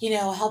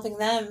 helping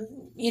them,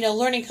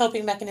 learning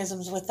coping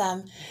mechanisms with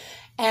them,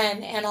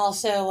 and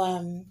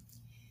also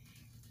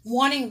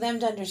wanting them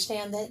to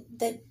understand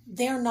that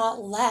they're not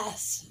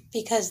less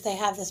because they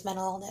have this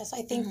mental illness.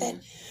 I think that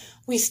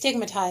we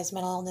stigmatize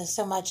mental illness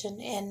so much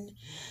in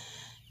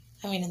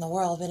the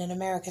world, but in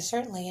America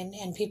certainly,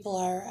 and people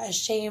are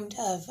ashamed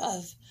of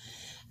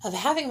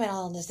having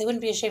mental illness. They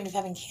wouldn't be ashamed of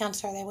having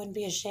cancer. They wouldn't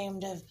be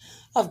ashamed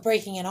of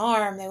breaking an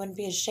arm. They wouldn't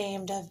be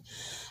ashamed of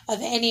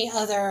any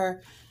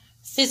other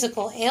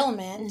physical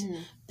ailment,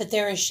 but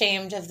they're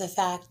ashamed of the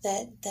fact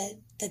that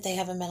they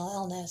have a mental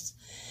illness.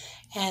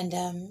 And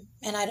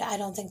I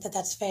don't think that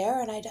that's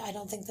fair, and I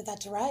don't think that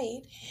that's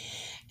right.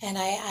 And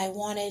I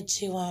wanted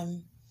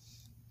to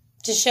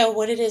show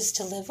what it is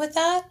to live with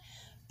that,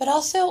 but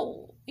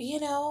also,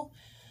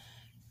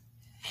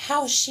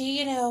 how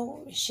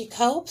she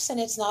copes, and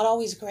it's not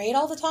always great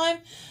all the time,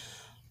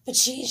 but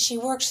she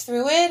works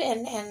through it,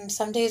 and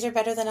some days are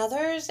better than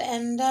others,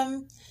 and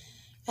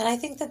I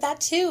think that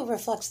too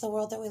reflects the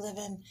world that we live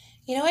in.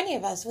 Any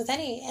of us with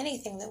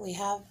anything that we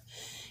have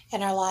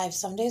in our lives.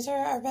 Some days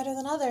are better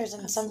than others,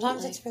 and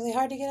sometimes Absolutely. it's really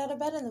hard to get out of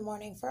bed in the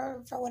morning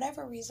for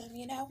whatever reason,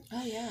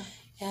 Oh, yeah.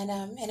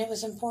 And it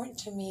was important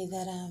to me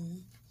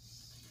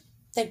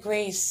that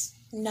Grace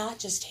not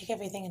just take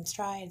everything in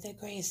stride, that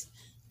Grace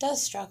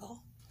does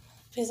struggle,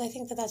 because I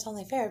think that that's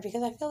only fair,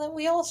 because I feel that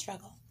we all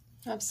struggle.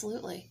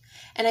 Absolutely.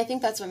 And I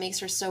think that's what makes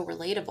her so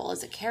relatable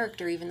as a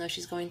character, even though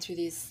she's going through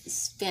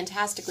these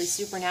fantastically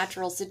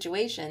supernatural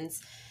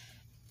situations.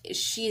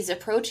 She's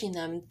approaching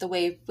them the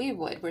way we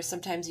would, where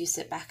sometimes you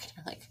sit back and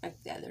you're like,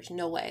 yeah, there's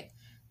no way.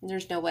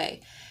 There's no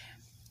way.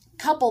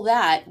 Couple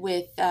that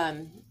with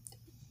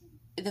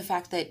the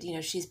fact that,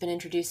 she's been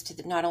introduced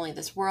to not only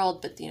this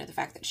world, but, the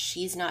fact that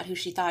she's not who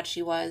she thought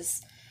she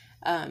was.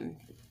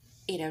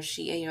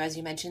 She, as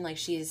you mentioned, like,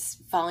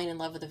 she's falling in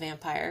love with a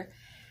vampire.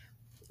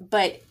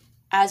 But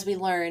as we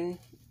learn,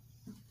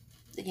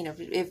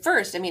 at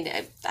first,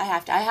 I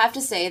have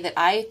to say that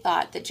I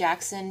thought that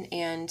Jackson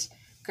and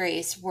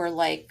Grace were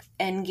like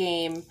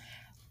endgame,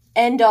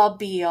 end all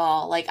be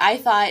all. Like, I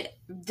thought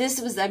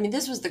this was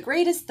the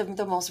greatest,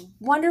 the most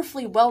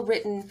wonderfully well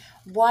written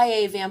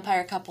YA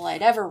vampire couple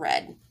I'd ever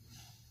read,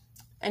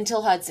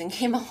 until Hudson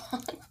came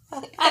along.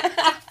 And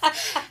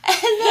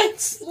then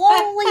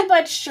slowly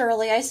but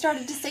surely I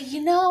started to say,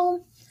 I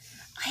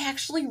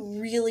actually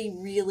really,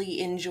 really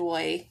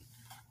enjoy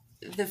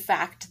the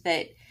fact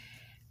that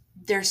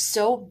they're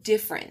so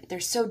different.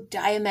 They're so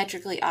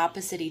diametrically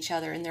opposite each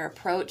other in their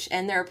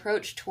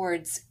approach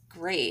towards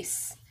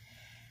Grace.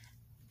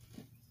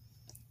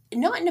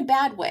 Not in a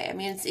bad way.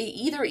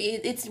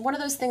 It's one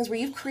of those things where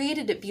you've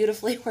created it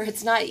beautifully, where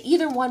it's not,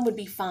 either one would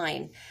be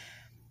fine.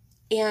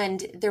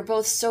 And they're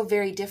both so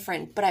very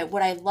different. But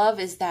what I love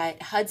is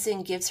that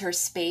Hudson gives her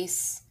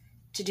space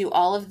to do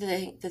all of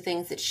the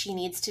things that she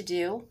needs to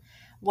do,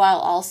 while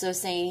also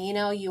saying,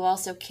 you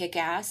also kick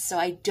ass, so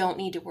I don't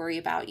need to worry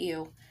about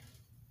you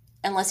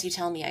unless you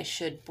tell me I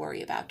should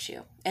worry about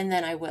you. And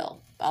then I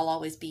will. I'll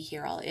always be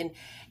here. And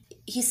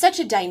he's such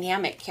a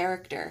dynamic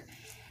character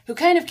who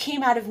kind of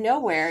came out of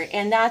nowhere.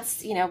 And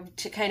that's,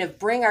 to kind of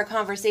bring our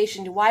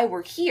conversation to why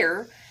we're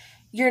here,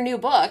 your new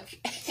book,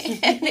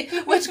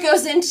 which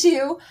goes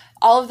into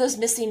all of those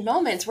missing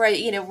moments where,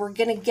 we're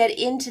going to get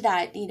into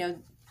that,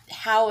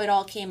 how it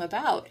all came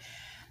about.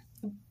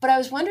 But I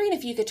was wondering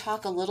if you could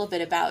talk a little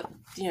bit about,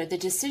 the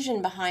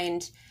decision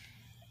behind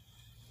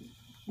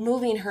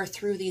moving her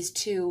through these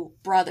two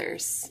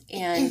brothers.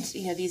 And,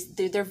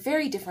 they're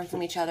very different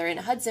from each other. And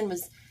Hudson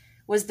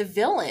was the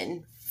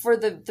villain for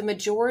the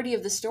majority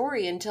of the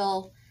story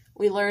until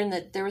we learned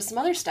that there was some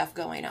other stuff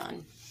going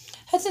on.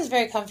 Hudson's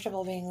very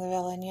comfortable being the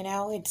villain,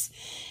 I think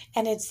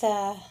it's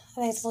a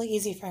little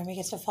easy for him. He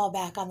gets to fall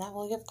back on that.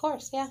 Well, of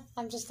course, yeah,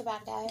 I'm just the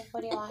bad guy.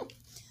 What do you want?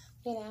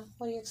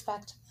 What do you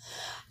expect?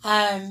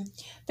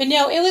 But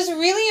no, it was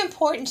really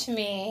important to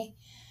me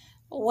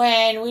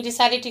when we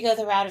decided to go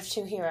the route of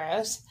two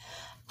heroes.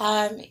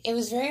 It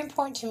was very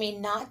important to me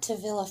not to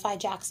vilify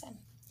Jackson,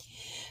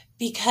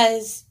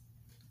 because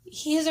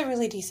he is a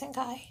really decent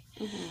guy.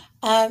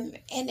 Mm-hmm.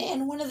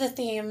 And one of the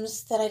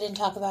themes that I didn't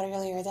talk about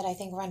earlier that I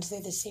think runs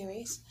through the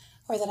series,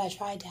 or that I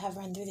tried to have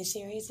run through the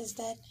series, is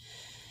that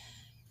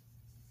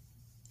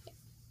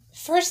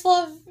first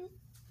love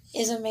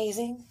is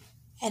amazing,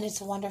 and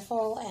it's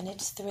wonderful, and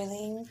it's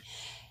thrilling,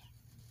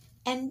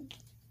 and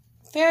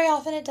very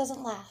often it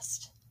doesn't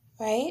last,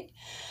 right?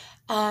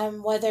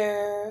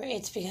 Whether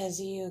it's because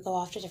you go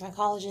off to different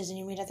colleges and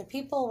you meet other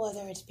people,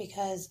 whether it's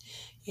because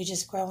you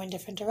just grow in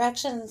different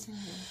directions,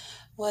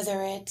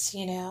 whether it's,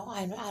 I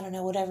don't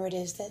know, whatever it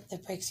is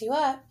that breaks you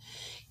up,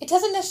 it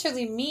doesn't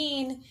necessarily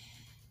mean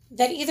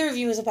that either of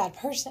you is a bad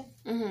person.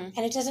 Mm-hmm. And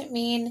it doesn't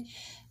mean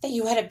that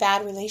you had a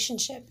bad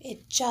relationship.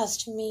 It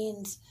just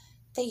means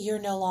that you're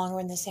no longer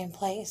in the same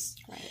place.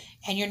 Right.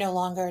 And you're no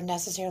longer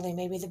necessarily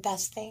maybe the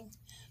best thing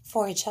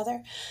for each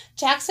other.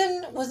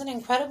 Jackson was an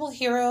incredible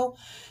hero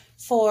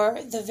for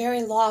the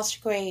very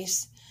lost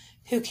Grace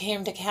who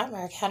came to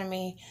Cantmere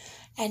Academy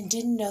and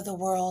didn't know the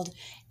world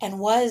and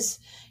was,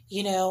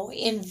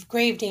 in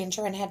grave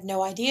danger and had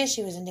no idea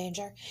she was in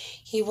danger.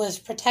 He was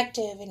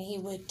protective, and he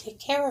would take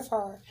care of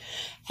her,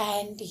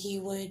 and he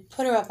would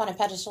put her up on a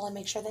pedestal and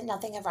make sure that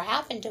nothing ever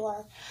happened to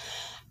her.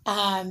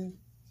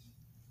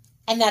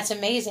 And that's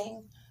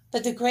amazing.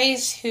 But the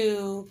Grace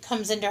who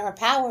comes into her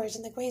powers,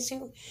 and the Grace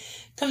who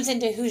comes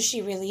into who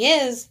she really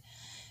is,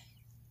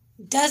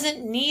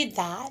 doesn't need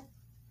that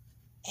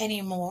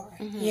anymore.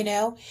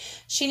 Mm-hmm.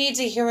 She needs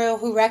a hero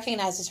who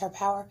recognizes her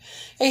power,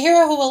 a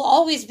hero who will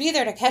always be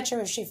there to catch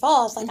her if she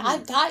falls. Like, mm-hmm.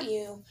 I've got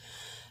you.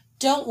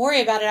 Don't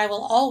worry about it. I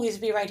will always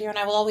be right here, and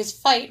I will always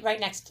fight right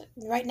next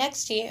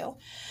to you.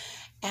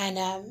 And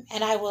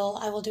I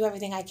will do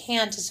everything I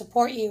can to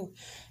support you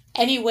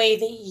any way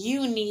that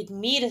you need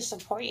me to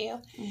support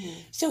you. Mm-hmm.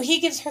 So he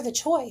gives her the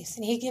choice,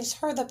 and he gives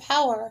her the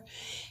power.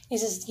 He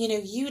says,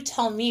 you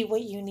tell me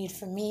what you need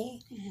from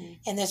me mm-hmm.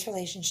 in this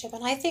relationship.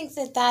 And I think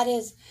that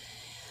is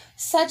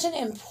such an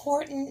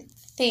important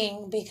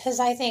thing, because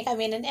I think,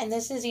 and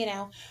this is,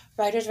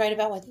 writers write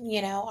about what,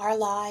 our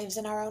lives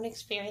and our own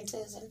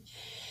experiences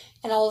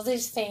and all of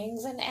these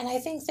things. And I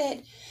think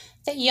that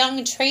that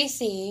young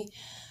Tracy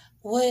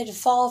would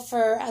fall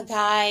for a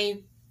guy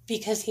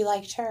because he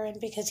liked her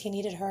and because he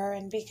needed her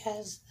and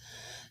because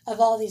of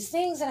all these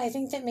things. And I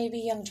think that maybe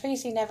young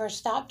Tracy never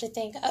stopped to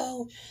think,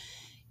 oh,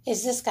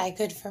 is this guy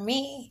good for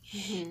me?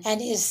 Mm-hmm.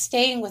 And is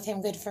staying with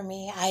him good for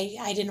me?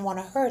 I didn't want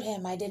to hurt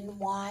him. I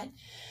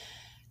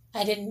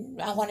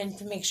wanted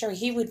to make sure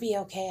he would be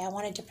okay. I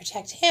wanted to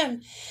protect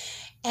him.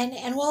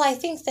 And well, I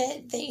think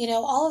that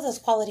all of those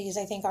qualities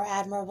I think are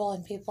admirable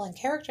in people and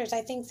characters.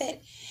 I think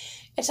that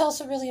it's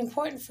also really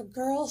important for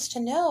girls to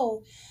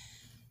know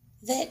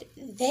that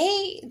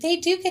they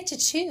do get to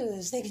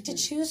choose. They get to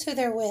choose who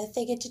they're with.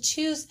 They get to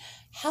choose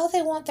how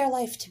they want their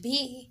life to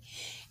be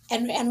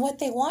and what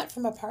they want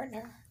from a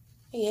partner,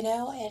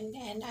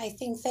 and I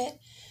think that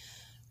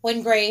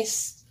when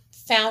Grace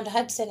found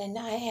Hudson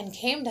and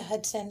came to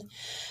Hudson,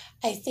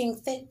 I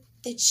think that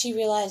she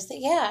realized that,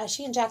 yeah,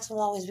 she and Jackson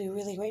will always be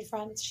really great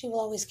friends. She will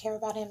always care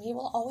about him. He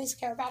will always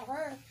care about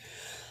her.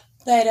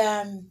 But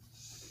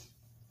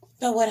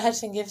what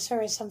Hudson gives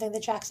her is something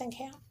that Jackson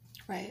can't.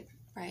 Right.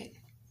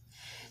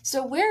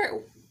 So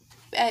where,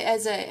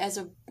 as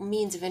a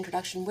means of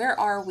introduction, where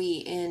are we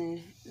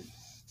in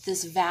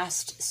this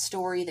vast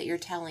story that you're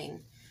telling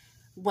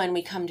when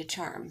we come to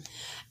Charm?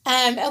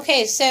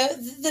 Okay, so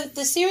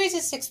the series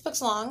is 6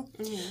 books long.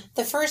 Mm-hmm.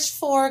 The first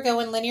 4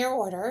 go in linear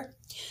order.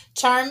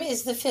 Charm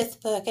is the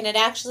 5th book, and it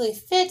actually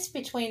fits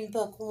between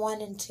book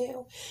 1 and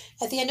 2.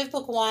 At the end of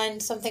book 1,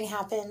 something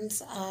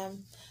happens.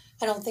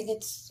 I don't think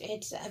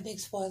it's a big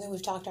spoiler.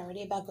 We've talked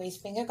already about Grace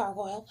being a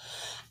gargoyle.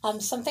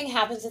 Something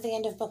happens at the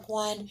end of book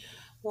 1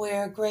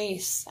 where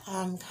Grace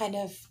kind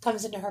of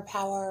comes into her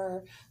power,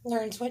 or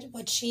learns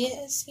what she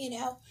is,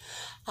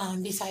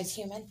 besides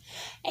human.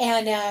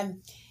 And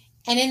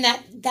in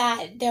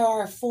that there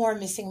are 4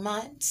 missing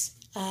months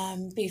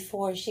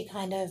before she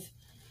kind of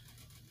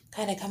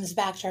comes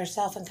back to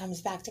herself and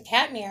comes back to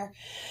Katmere.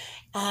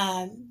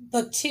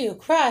 Book 2,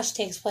 Crush,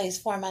 takes place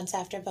 4 months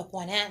after book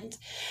 1 ends.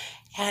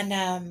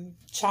 And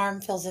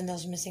Charm fills in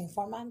those missing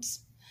 4 months.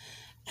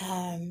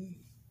 And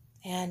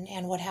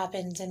what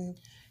happens and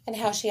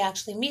how she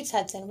actually meets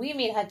Hudson. We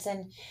meet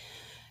Hudson,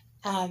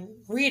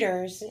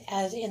 readers,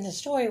 as in the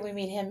story, we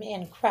meet him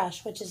in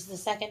Crush, which is the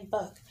 2nd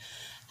book,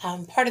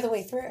 part of the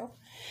way through.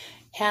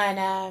 And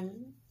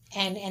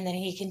then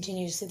he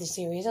continues through the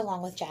series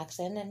along with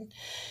Jackson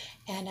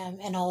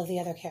and all of the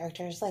other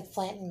characters like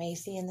Flint and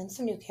Macy, and then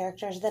some new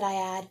characters that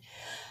I add.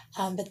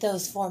 But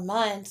those 4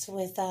 months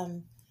with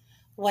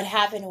what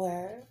happened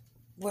where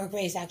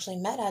Grace actually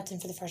met Hudson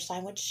for the first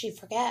time, which she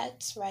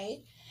forgets, right?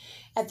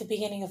 At the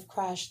beginning of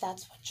Crush,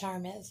 that's what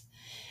Charm is.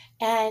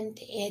 And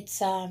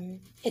it's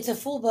a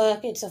full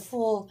book. It's a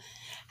full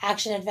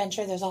action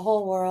adventure. There's a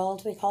whole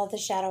world. We call it the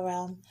Shadow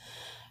Realm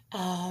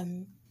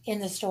in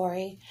the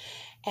story.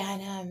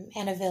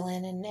 And a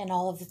villain and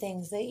all of the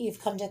things that you've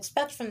come to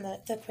expect from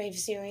the Crave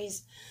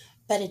series.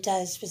 But it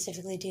does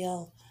specifically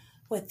deal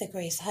with the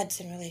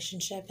Grace-Hudson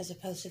relationship as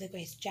opposed to the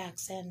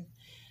Grace-Jackson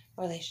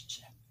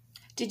relationship.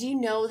 Did you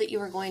know that you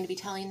were going to be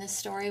telling this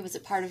story? Was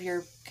it part of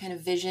your kind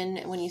of vision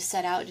when you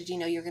set out? Did you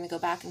know you were going to go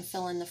back and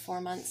fill in the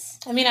 4 months?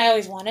 I mean, I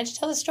always wanted to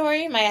tell the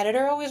story. My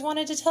editor always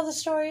wanted to tell the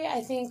story.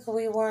 I think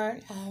we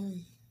weren't...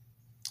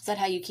 Is that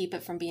how you keep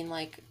it from being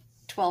like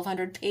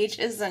 1,200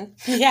 pages and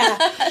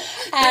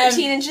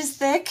 13 inches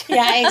thick?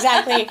 Yeah,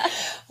 exactly.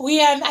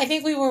 I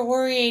think we were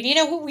worried.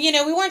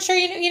 We weren't sure.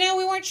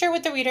 We weren't sure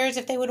with the readers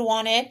if they would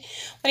want it.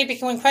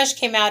 When Crush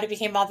came out, it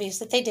became obvious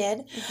that they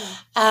did.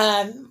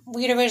 Mm-hmm.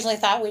 We'd originally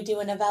thought we'd do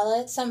a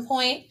novella at some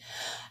point.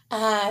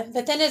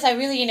 But then as I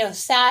really,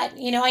 sat,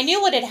 I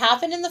knew what had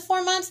happened in the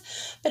 4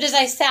 months, but as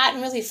I sat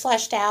and really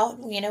fleshed out,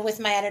 with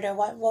my editor,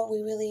 what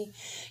we really,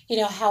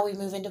 how we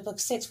move into book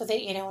 6 with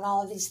it, and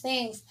all of these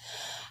things.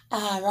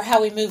 Or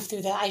how we move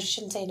through I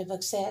shouldn't say into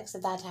book 6,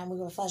 at that time we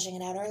were fleshing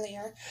it out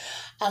earlier,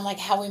 like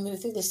how we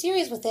move through the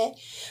series with it,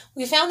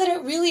 we found that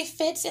it really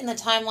fits in the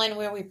timeline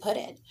where we put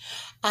it,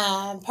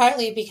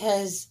 partly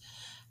because,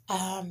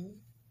 I'm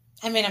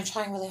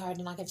trying really hard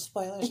to not give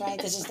spoilers,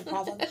 right? This is the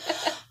problem,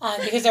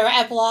 because there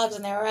are epilogues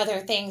and there are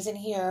other things in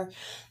here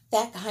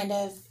that kind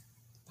of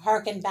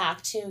harken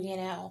back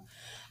to,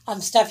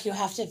 stuff you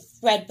have to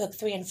read book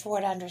 3 and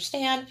 4 to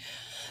understand,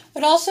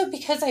 but also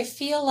because I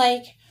feel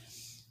like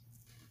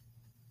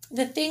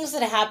the things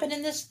that happen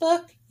in this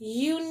book,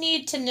 you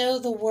need to know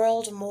the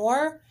world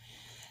more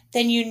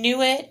than you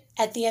knew it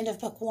at the end of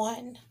book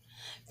 1.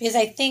 Because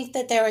I think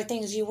that there are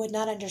things you would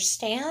not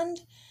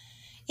understand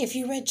if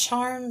you read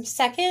Charm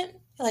second.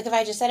 Like if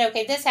I just said,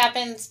 okay, this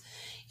happens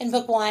in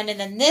book 1, and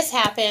then this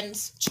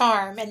happens,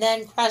 Charm, and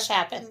then Crush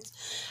happens.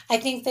 I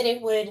think that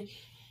it would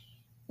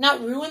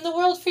not ruin the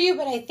world for you,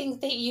 but I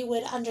think that you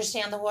would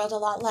understand the world a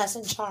lot less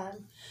in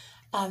Charm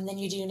than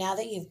you do now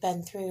that you've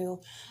been through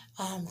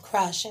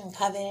Crush and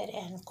Covet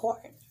and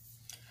Court.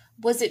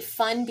 Was it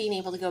fun being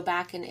able to go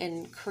back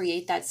and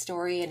create that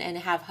story and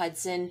have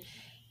Hudson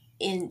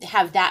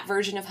have that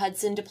version of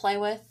Hudson to play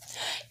with?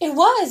 It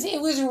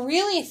was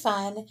really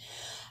fun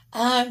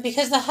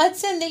because the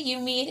Hudson that you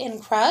meet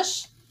in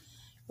Crush,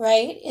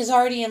 right, is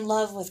already in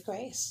love with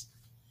Grace.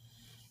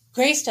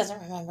 Grace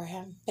doesn't remember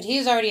him, but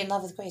he's already in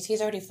love with Grace.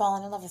 He's already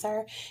fallen in love with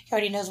her. He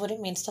already knows what it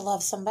means to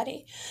love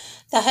somebody.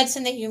 The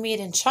Hudson that you meet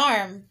in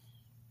Charm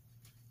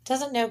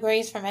doesn't know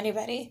Grace from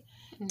anybody,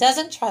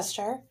 doesn't trust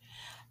her,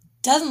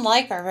 doesn't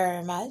like her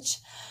very much,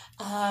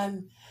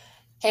 and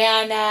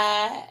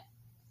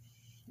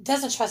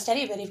doesn't trust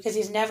anybody because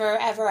he's never,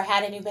 ever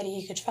had anybody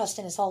he could trust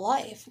in his whole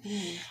life.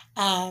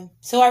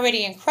 So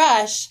already in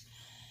Crush,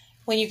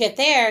 when you get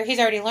there, he's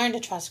already learned to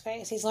trust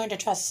Grace. He's learned to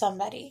trust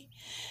somebody.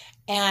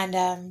 And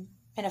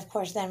of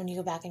course, then when you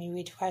go back and you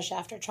read Crush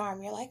after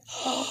Charm, you're like,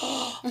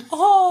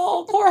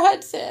 oh, poor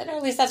Hudson. Or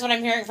at least that's what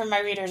I'm hearing from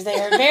my readers. They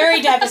are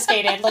very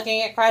devastated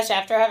looking at Crush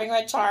after having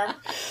read Charm.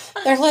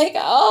 They're like,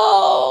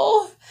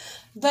 oh.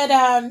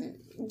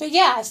 But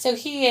yeah, so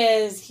he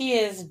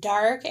is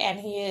dark, and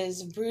he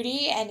is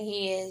broody, and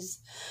he is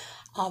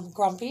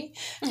grumpy,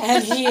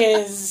 and he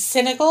is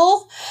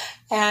cynical,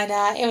 and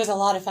it was a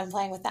lot of fun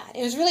playing with that.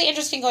 It was really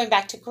interesting going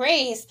back to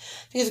Grace,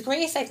 because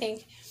Grace, I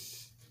think,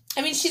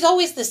 I mean, she's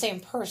always the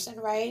same person,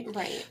 right?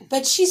 Right.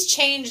 But she's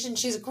changed and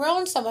she's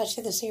grown so much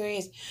through the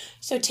series.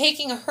 So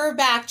taking her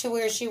back to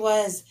where she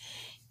was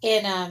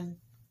in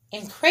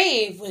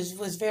Crave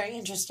was very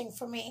interesting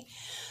for me,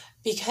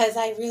 because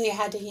I really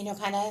had to,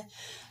 kind of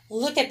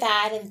look at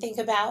that and think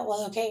about,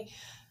 well, okay,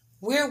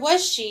 where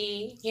was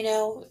she,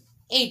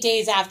 8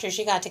 days after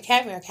she got to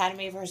Catmere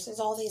Academy versus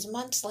all these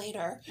months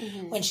later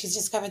when she's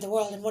discovered the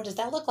world, and what does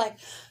that look like?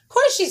 Of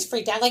course she's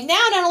freaked out. Like,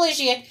 now not only is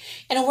she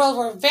in a world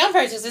where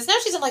vampires exist, now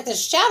she's in like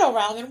this shadow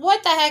realm, and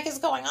what the heck is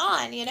going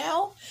on,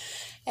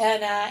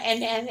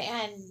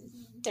 And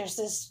there's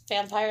this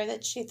vampire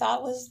that she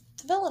thought was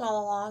the villain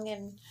all along,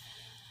 and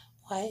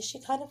why is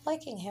she kind of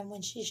liking him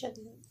when she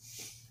shouldn't?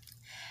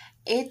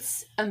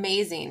 It's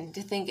amazing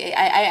to think.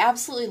 I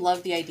absolutely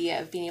love the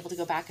idea of being able to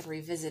go back and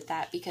revisit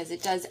that, because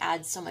it does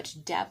add so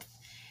much depth.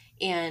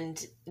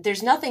 And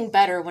there's nothing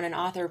better when an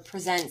author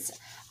presents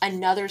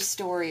another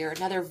story or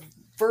another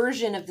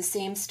version of the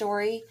same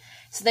story.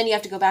 So then you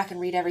have to go back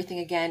and read everything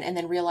again and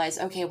then realize,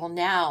 okay, well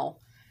now,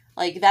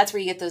 like, that's where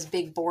you get those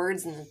big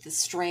boards and the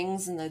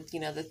strings and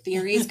the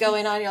theories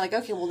going on. You're like,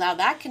 okay, well now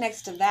that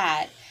connects to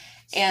that.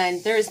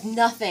 And there's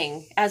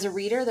nothing, as a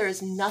reader, there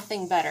is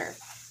nothing better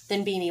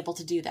than being able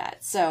to do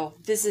that. So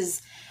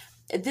this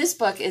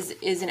book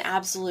is an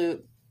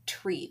absolute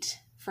treat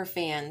for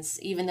fans,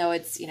 even though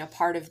it's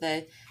part of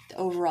the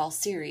overall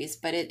series.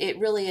 But it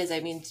really is. I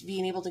mean,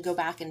 being able to go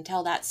back and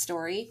tell that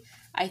story,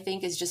 I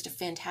think, is just a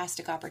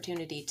fantastic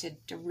opportunity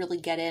to really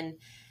get in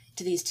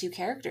to these two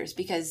characters,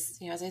 because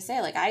as I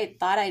say, like,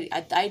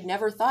 I'd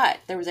never thought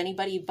there was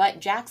anybody but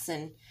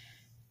Jackson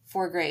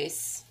for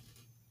Grace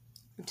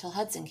until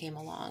Hudson came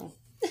along.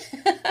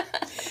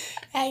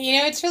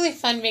 It's really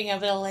fun being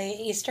able to lay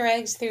Easter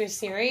eggs through a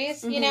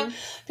series,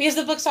 because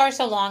the books are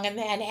so long, and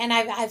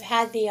I've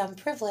had the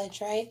privilege,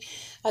 right,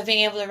 of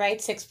being able to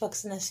write 6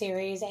 books in the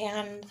series,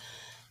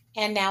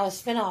 and now a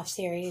spin-off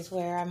series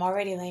where I'm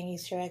already laying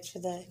Easter eggs for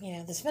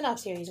the spin-off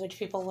series, which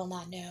people will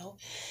not know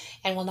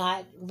and will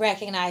not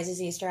recognize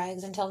as Easter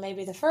eggs until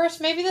maybe the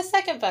first, maybe the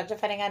second book,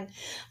 depending on,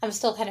 I'm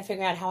still kind of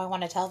figuring out how I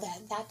want to tell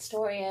that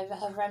story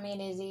of Remy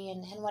and Izzy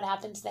and what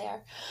happens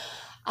there.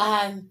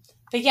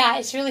 But yeah,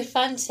 it's really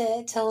fun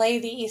to lay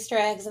the Easter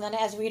eggs, and then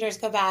as readers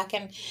go back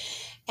and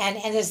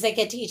as they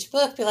get to each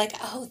book, be like,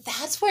 oh,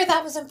 that's where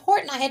that was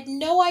important. I had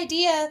no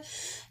idea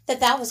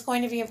that was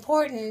going to be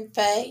important,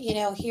 but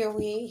here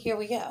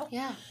we go.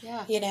 Yeah.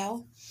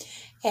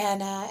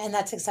 And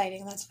that's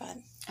exciting. That's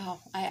fun. Oh,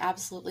 I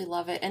absolutely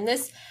love it. And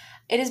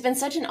it has been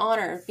such an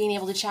honor being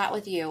able to chat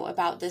with you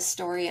about this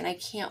story, and I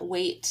can't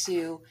wait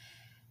to.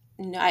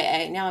 No,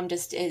 now I'm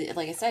just,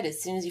 like I said,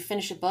 as soon as you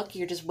finish a book,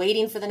 you're just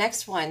waiting for the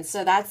next one.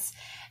 So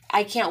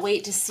I can't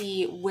wait to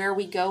see where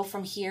we go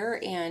from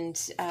here and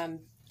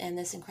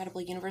this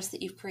incredible universe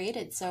that you've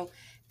created. So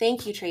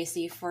thank you,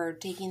 Tracy, for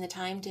taking the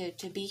time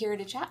to be here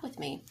to chat with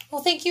me.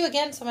 Well, thank you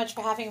again so much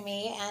for having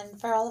me,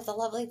 and for all of the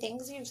lovely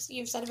things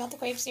you've said about the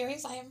Crave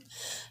series.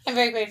 I'm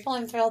very grateful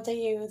and thrilled that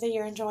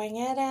you're enjoying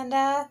it, and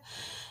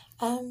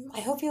I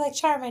hope you like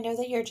Charm. I know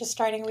that you're just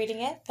starting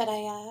reading it, but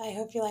I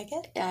hope you like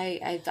it.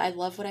 I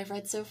love what I've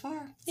read so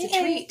far. It's Yay.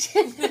 a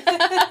treat.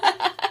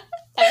 That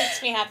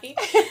makes me happy.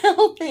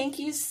 Well, thank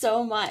you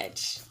so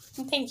much.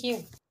 Thank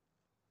you.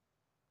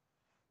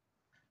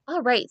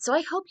 All right, so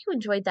I hope you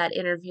enjoyed that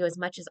interview as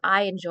much as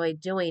I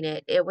enjoyed doing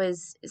it. It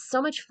was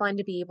so much fun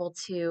to be able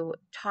to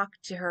talk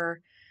to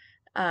her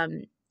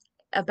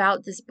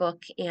about this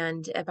book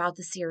and about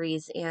the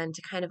series, and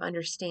to kind of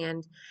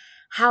understand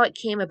how it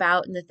came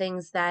about and the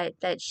things that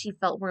she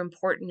felt were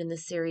important in the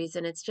series.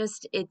 And it's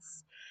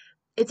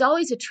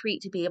always a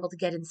treat to be able to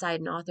get inside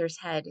an author's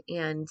head.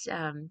 And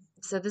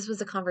so this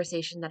was a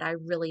conversation that I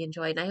really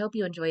enjoyed, and I hope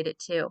you enjoyed it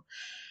too.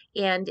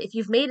 And if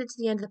you've made it to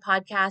the end of the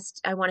podcast,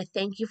 I want to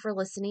thank you for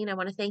listening. I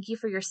want to thank you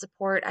for your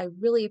support. I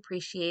really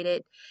appreciate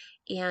it.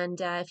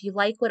 And if you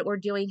like what we're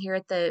doing here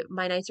at the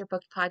My Nights Are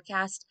Booked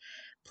podcast,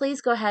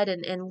 please go ahead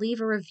and leave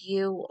a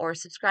review, or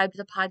subscribe to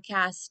the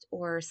podcast,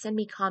 or send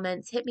me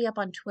comments. Hit me up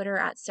on Twitter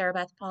at Sarah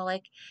Beth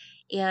Pollock.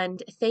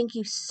 And thank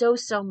you so,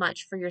 so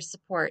much for your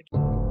support.